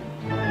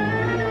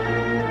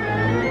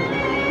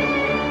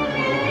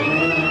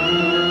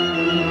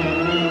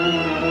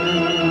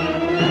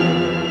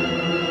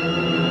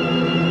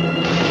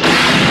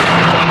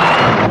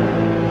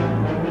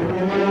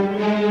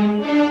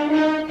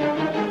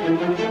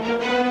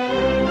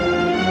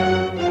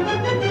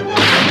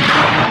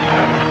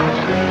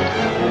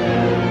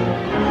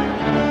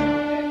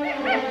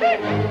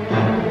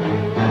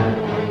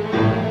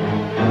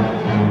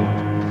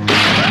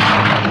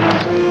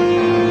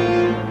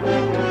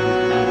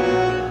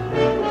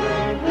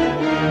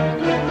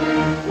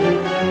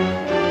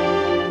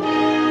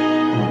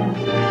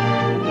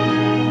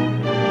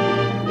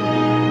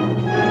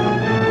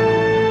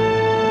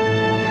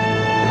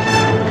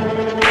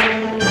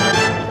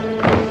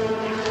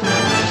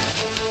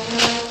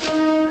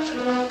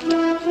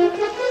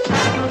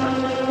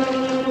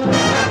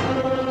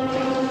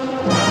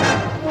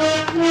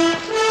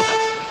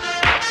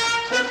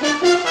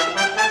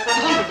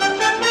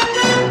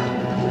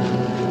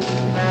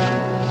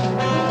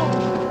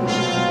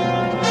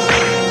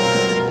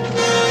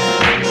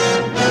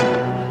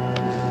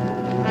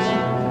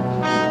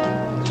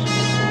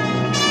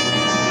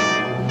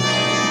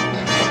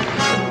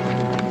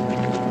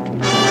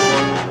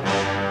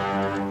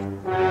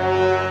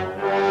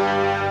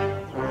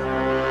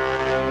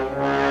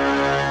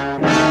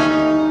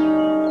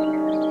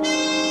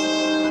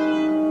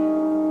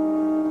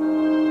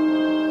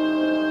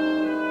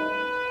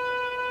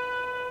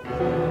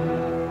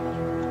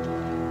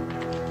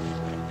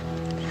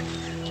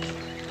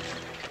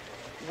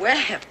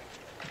 Well,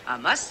 I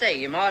must say,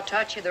 your ma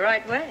taught you the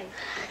right way.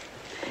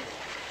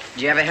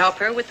 Did you ever help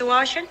her with the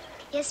washing?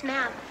 Yes,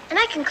 ma'am. And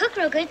I can cook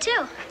real good,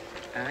 too.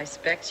 I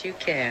expect you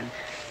can.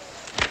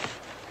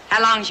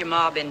 How long's your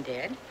ma been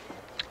dead?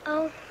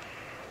 Oh,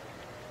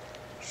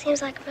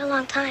 seems like a real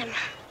long time.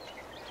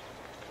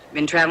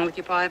 Been traveling with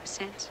your pa ever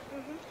since?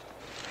 Mm-hmm.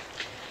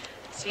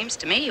 Seems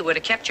to me you would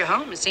have kept your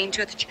home and seen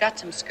to it that you got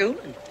some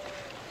schooling.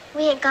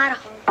 We ain't got a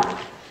home.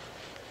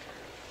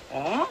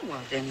 Oh,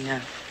 well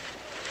then,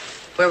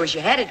 where was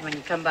you headed when you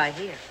come by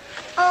here?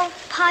 Oh,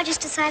 Pa just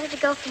decided to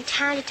go from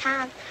town to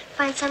town,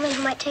 find someone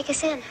who might take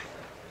us in.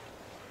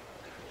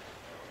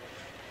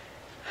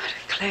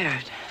 I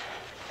declared.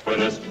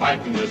 Finest,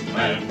 fightingest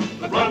man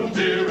the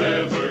frontier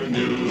ever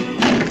knew.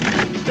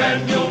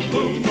 Daniel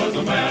Boone was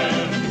a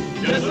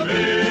man, yes, a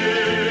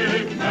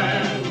big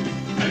man,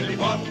 and he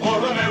fought for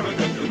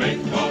America to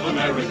make all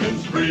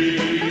Americans free.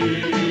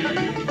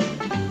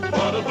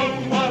 What a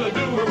boom, what a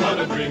doer, what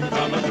a dream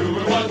come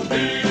true was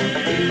he.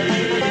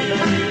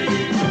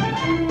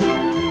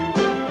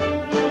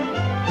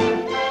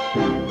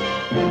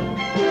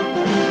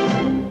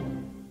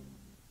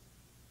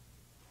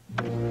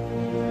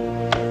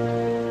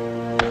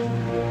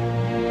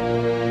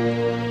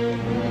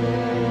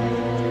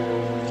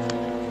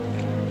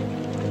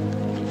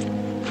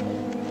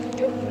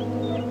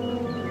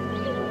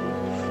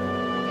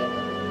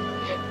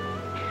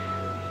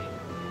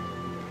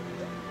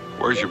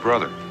 Where's your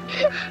brother?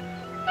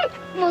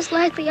 Most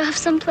likely off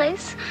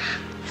someplace,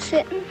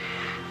 sitting,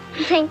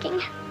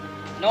 thinking.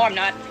 No, I'm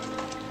not.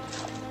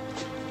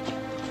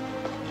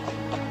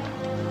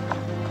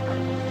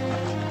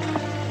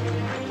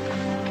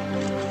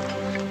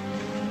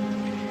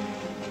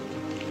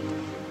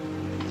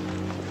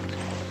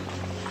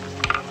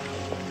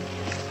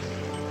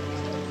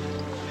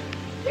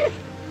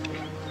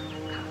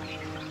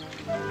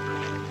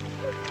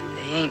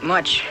 They ain't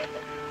much,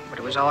 but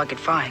it was all I could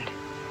find.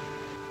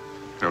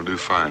 They'll do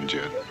fine,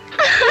 Jed.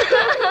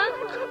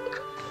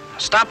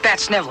 Stop that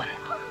sniveling.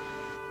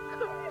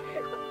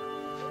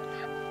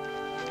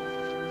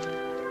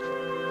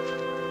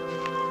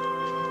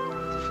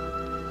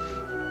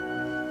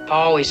 Pa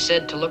always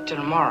said to look to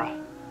tomorrow.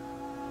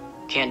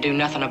 Can't do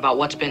nothing about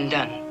what's been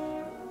done.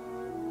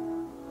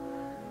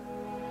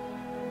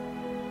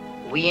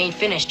 We ain't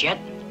finished yet.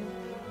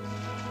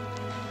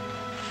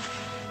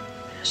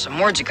 There's some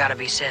words that gotta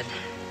be said.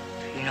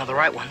 You know the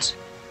right ones.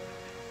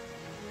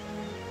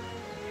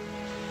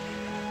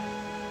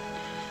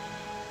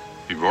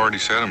 You've already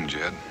said them,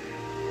 Jed.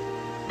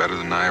 Better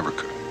than I ever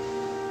could.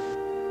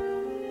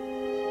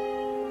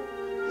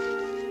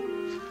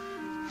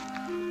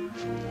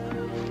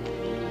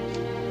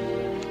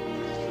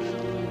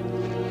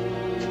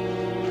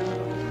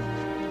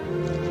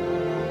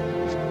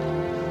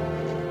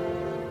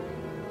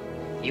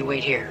 You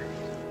wait here.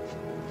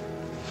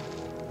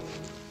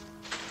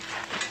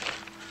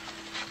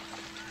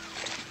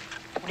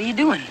 What are you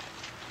doing?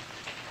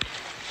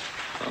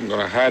 I'm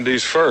gonna hide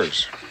these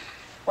furs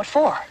What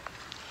for?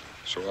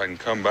 so I can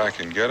come back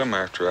and get them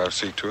after I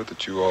see to it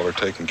that you all are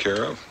taken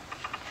care of.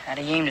 How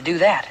do you aim to do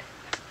that?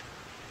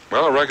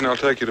 Well, I reckon I'll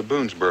take you to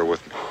Boonesborough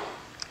with me.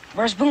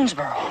 Where's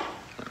Boonesborough?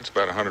 It's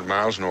about 100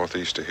 miles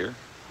northeast of here.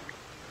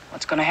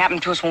 What's gonna happen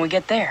to us when we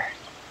get there?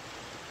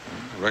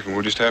 I reckon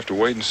we'll just have to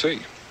wait and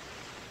see.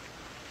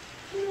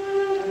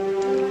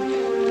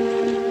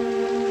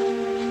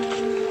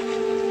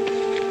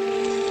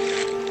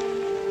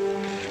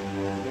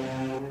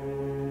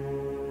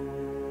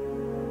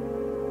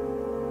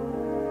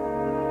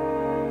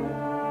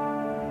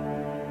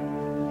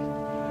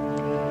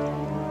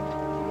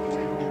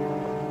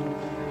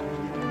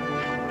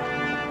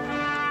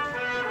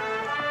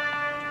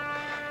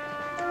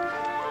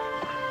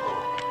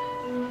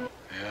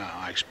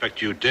 I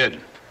expect you did.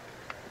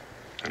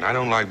 And I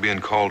don't like being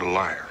called a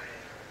liar.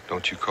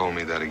 Don't you call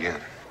me that again.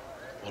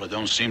 Well, it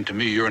don't seem to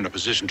me you're in a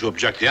position to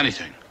object to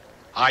anything.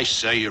 I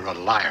say you're a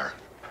liar.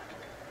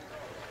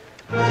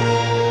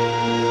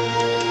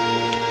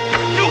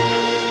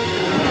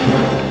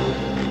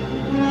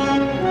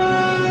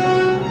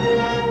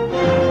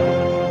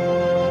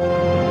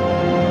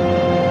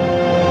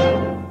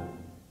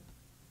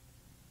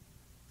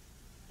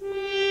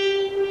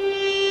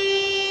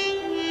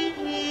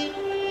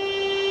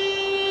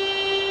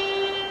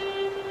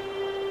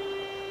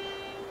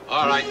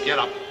 All right, get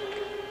up.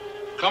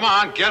 Come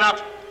on, get up.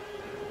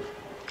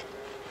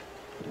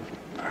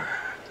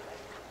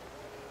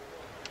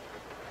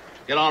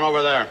 Get on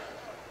over there.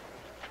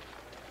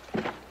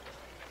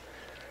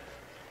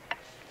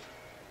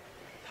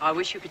 I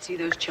wish you could see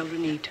those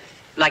children eat.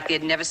 Like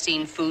they'd never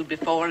seen food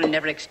before and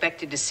never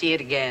expected to see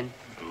it again.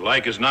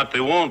 Like as not, they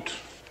won't.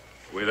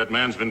 The way that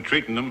man's been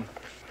treating them.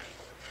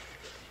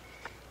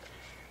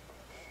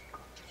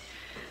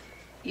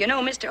 You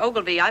know, Mr.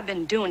 Ogilvy, I've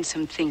been doing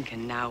some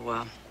thinking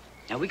now.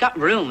 Now, we got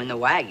room in the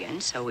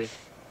wagon, so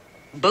if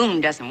Boone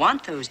doesn't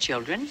want those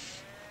children...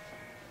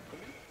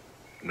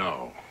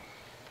 No.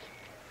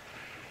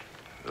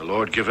 The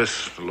Lord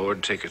giveth, the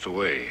Lord taketh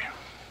away.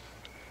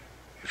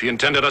 If he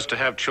intended us to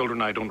have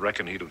children, I don't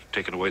reckon he'd have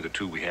taken away the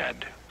two we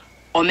had.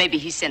 Or maybe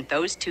he sent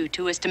those two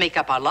to us to make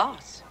up our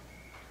loss.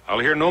 I'll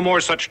hear no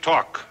more such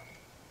talk.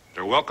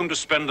 They're welcome to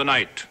spend the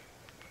night.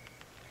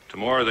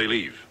 Tomorrow they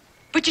leave.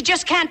 But you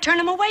just can't turn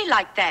them away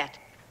like that.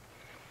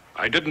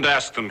 I didn't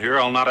ask them here.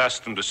 I'll not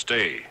ask them to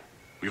stay.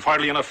 We've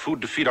hardly enough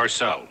food to feed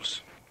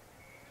ourselves.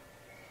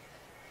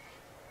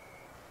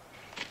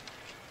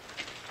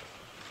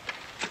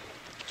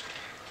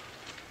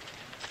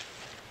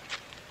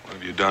 What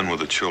have you done with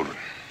the children?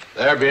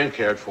 They're being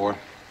cared for.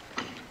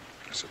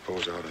 I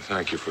suppose I ought to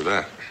thank you for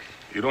that.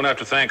 You don't have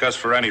to thank us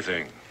for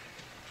anything.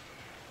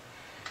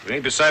 We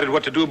ain't decided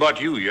what to do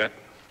about you yet.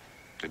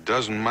 It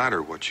doesn't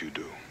matter what you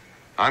do.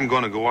 I'm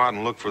going to go out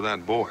and look for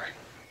that boy.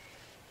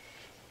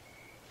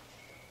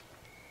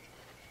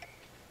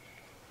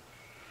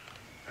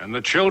 And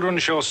the children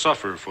shall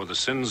suffer for the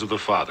sins of the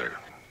father.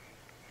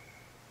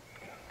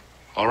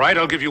 All right,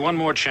 I'll give you one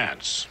more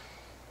chance.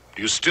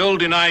 Do you still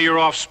deny your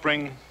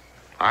offspring?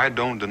 I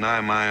don't deny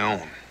my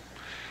own.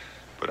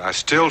 But I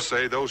still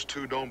say those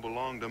two don't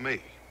belong to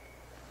me.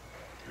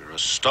 You're a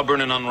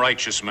stubborn and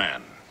unrighteous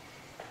man.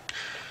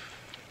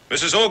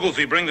 Mrs.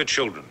 Ogilvy, bring the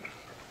children.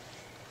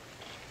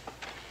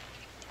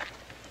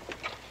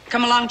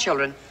 Come along,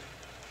 children.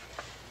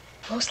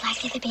 Most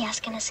likely they'll be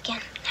asking us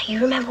again. Now,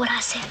 you remember what I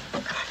said.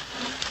 Come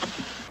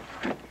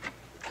on.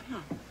 Come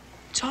on.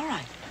 It's all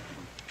right.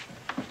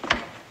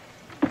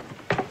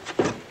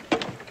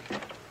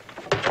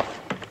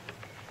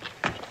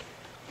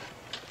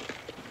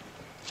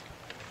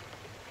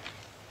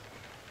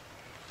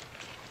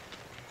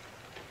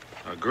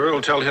 Now,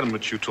 girl, tell him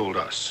what you told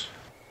us.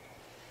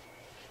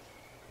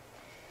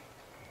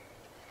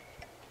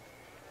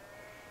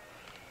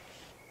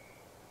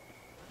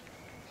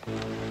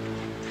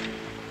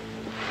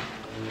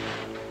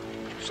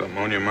 Something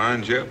on your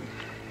mind, Jeb?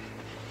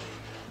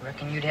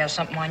 Reckon you'd have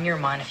something on your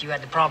mind if you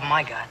had the problem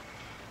I got.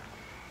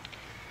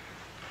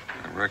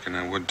 I reckon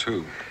I would,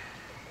 too.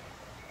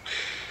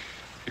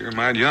 You're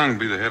mighty young to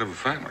be the head of a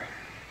family.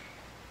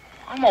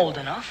 I'm old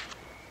enough.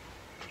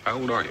 How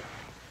old are you?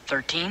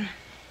 13.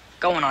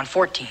 Going on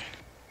 14.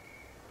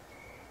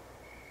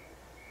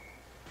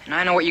 And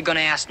I know what you're gonna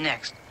ask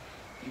next.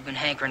 You've been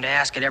hankering to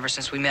ask it ever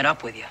since we met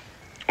up with you.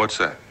 What's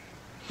that?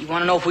 You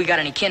wanna know if we got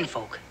any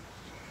kinfolk.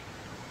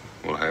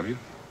 Well, have you?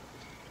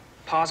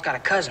 Pa's got a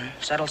cousin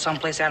settled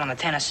someplace out on the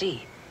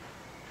Tennessee.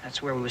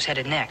 That's where we was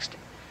headed next.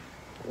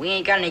 We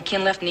ain't got any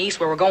kin left in the east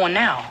where we're going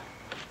now.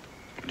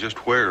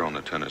 Just where on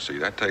the Tennessee?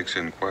 That takes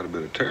in quite a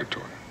bit of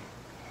territory.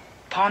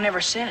 Pa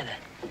never said.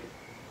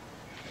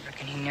 I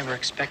reckon he never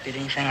expected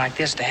anything like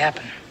this to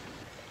happen.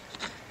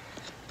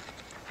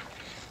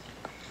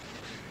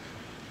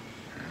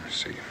 I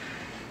see.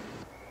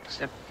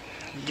 Except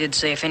he did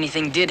say if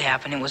anything did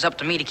happen, it was up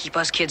to me to keep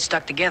us kids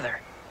stuck together.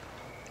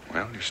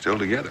 Well, you're still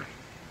together.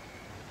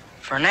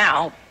 For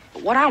now.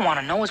 But what I want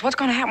to know is what's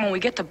going to happen when we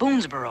get to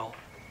Boonesborough.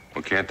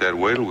 Well, can't that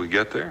wait till we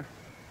get there?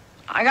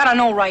 I got to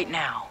know right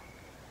now.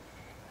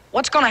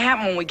 What's going to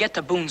happen when we get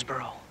to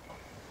Boonesborough?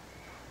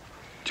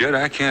 Jed,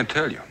 I can't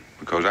tell you,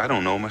 because I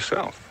don't know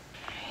myself.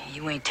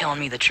 You ain't telling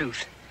me the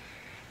truth.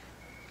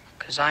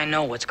 Because I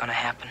know what's going to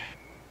happen.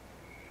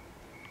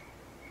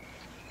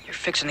 You're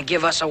fixing to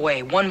give us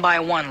away, one by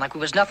one, like we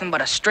was nothing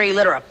but a stray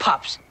litter of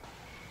pups.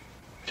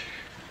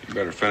 You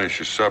better finish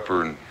your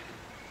supper and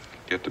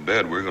get to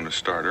bed. We're going to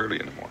start early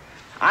in the morning.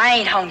 I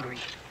ain't hungry.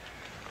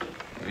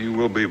 You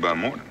will be by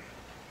morning.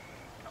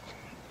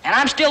 And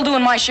I'm still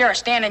doing my share of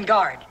standing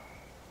guard.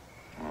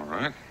 All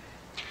right.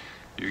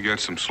 You get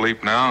some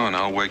sleep now, and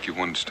I'll wake you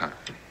when it's time.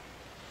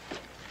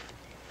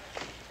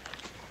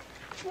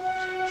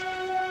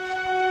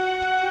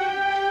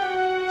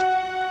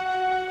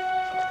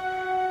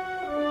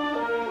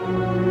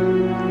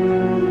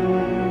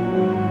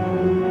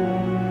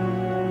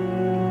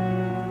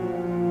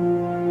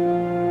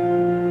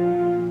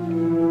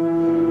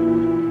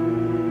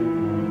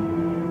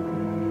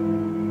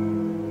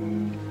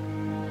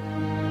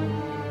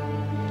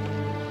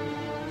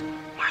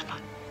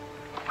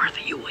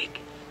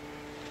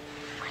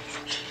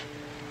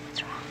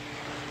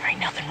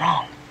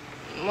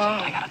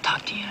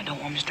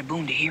 Mr.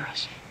 Boone to hear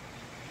us.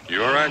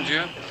 You all right,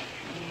 Jim?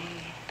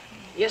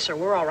 Yes, sir,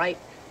 we're all right.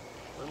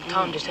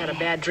 Tom just had a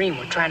bad dream.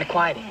 We're trying to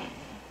quiet it.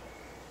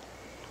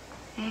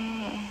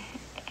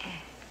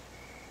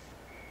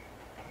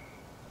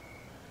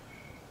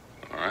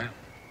 All right.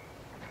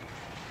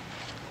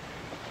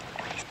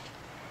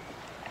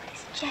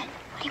 Jed,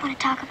 what do you want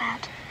to talk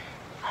about?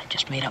 I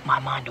just made up my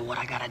mind to what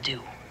I gotta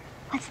do.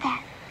 What's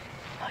that?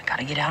 I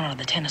gotta get out of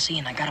the Tennessee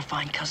and I gotta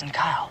find Cousin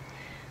Kyle.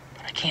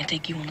 But I can't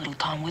take you and little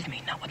Tom with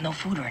me, not with no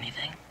food or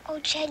anything. Oh,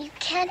 Jed, you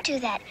can't do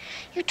that.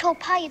 You told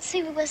Pa you'd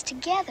sleep with us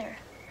together.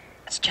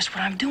 That's just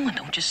what I'm doing,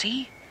 don't you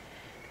see?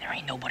 There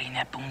ain't nobody in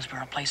that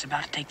Boonesborough place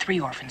about to take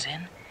 3 orphans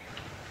in.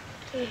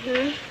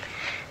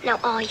 Mm-hmm. Now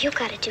all you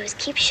gotta do is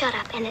keep shut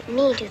up and let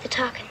me do the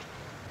talking.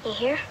 You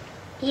hear?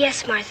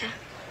 Yes, Martha.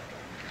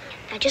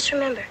 Now just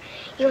remember,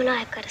 you and I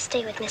have got to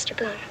stay with Mr.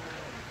 Boone.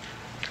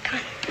 Come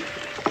on.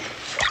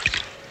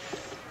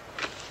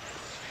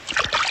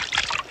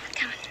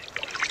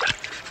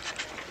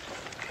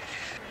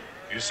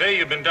 You say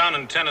you've been down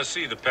in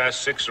Tennessee the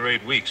past 6 or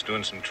 8 weeks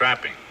doing some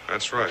trapping.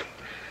 That's right.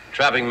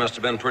 Trapping must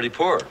have been pretty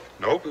poor.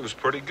 Nope, it was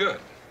pretty good.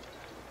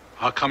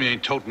 How come you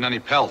ain't toting any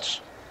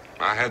pelts?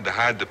 I had to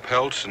hide the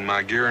pelts in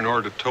my gear in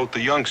order to tote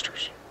the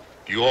youngsters.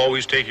 You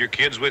always take your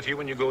kids with you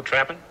when you go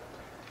trapping?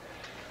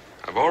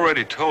 I've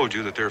already told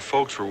you that their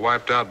folks were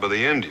wiped out by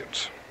the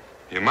Indians.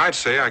 You might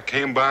say I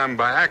came by them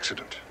by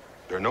accident.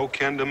 They're no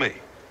kin to me.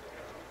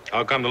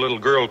 How come the little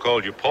girl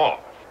called you Pa?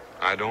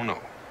 I don't know,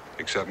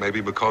 except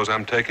maybe because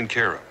I'm taken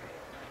care of.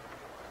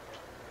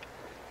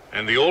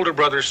 And the older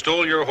brother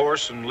stole your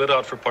horse and lit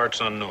out for parts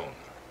unknown.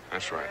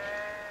 That's right.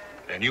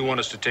 And you want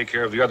us to take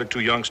care of the other 2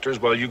 youngsters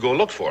while you go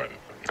look for him.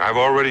 I've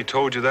already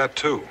told you that,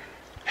 too.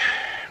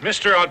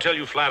 Mister, I'll tell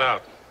you flat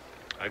out.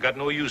 I got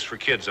no use for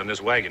kids on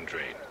this wagon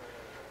train.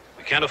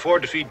 We can't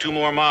afford to feed 2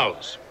 more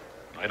mouths.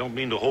 I don't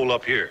mean to hole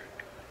up here.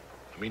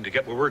 I mean to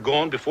get where we're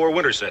going before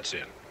winter sets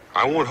in.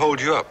 I won't hold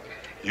you up.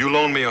 You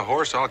loan me a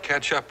horse, I'll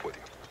catch up with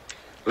you.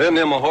 Lend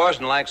him a horse,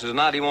 and like as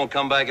not, he won't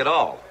come back at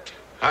all.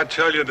 I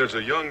tell you, there's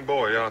a young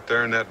boy out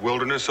there in that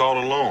wilderness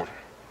all alone.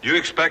 You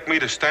expect me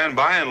to stand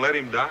by and let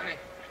him die?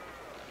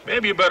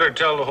 Maybe you better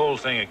tell the whole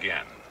thing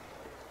again.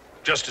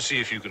 Just to see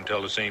if you can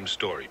tell the same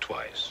story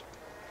twice.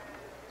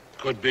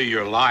 Could be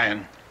you're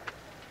lying.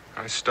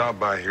 I stopped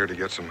by here to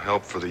get some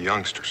help for the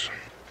youngsters.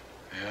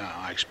 Yeah,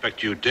 I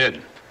expect you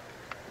did.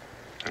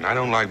 And I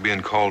don't like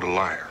being called a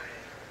liar.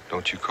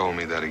 Don't you call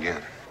me that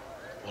again.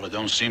 Well, it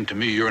don't seem to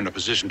me you're in a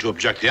position to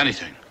object to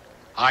anything.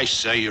 I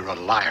say you're a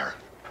liar.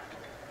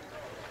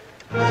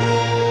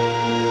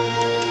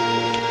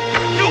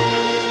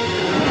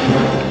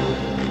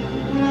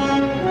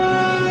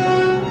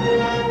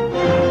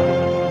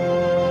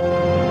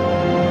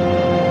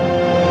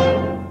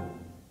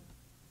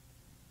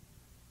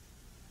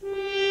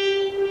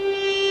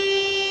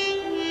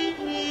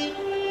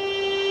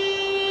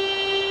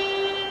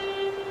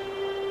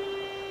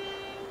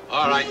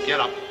 All right, get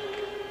up.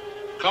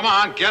 Come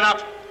on, get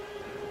up.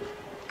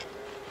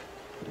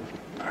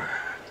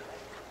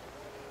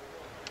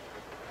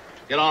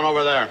 Get on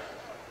over there.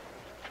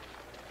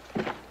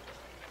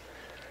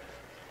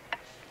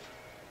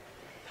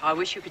 I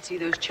wish you could see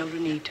those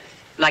children eat.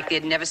 Like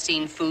they'd never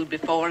seen food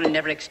before and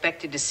never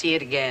expected to see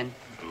it again.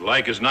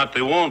 Like as not,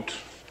 they won't.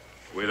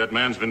 The way that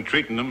man's been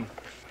treating them.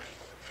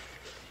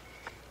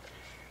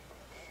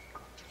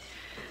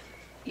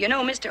 You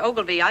know, Mr.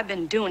 Ogilvy, I've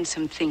been doing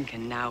some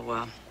thinking.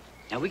 Now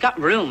we got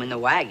room in the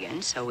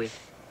wagon, so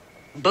if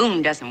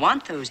Boone doesn't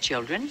want those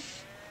children...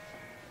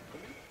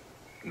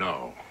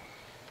 No.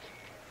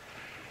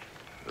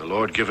 The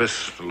Lord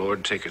giveth, the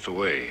Lord taketh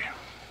away.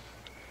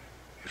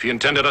 If he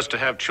intended us to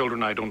have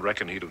children, I don't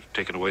reckon he'd have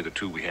taken away the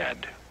two we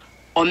had.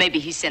 Or maybe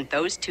he sent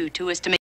those two to us to make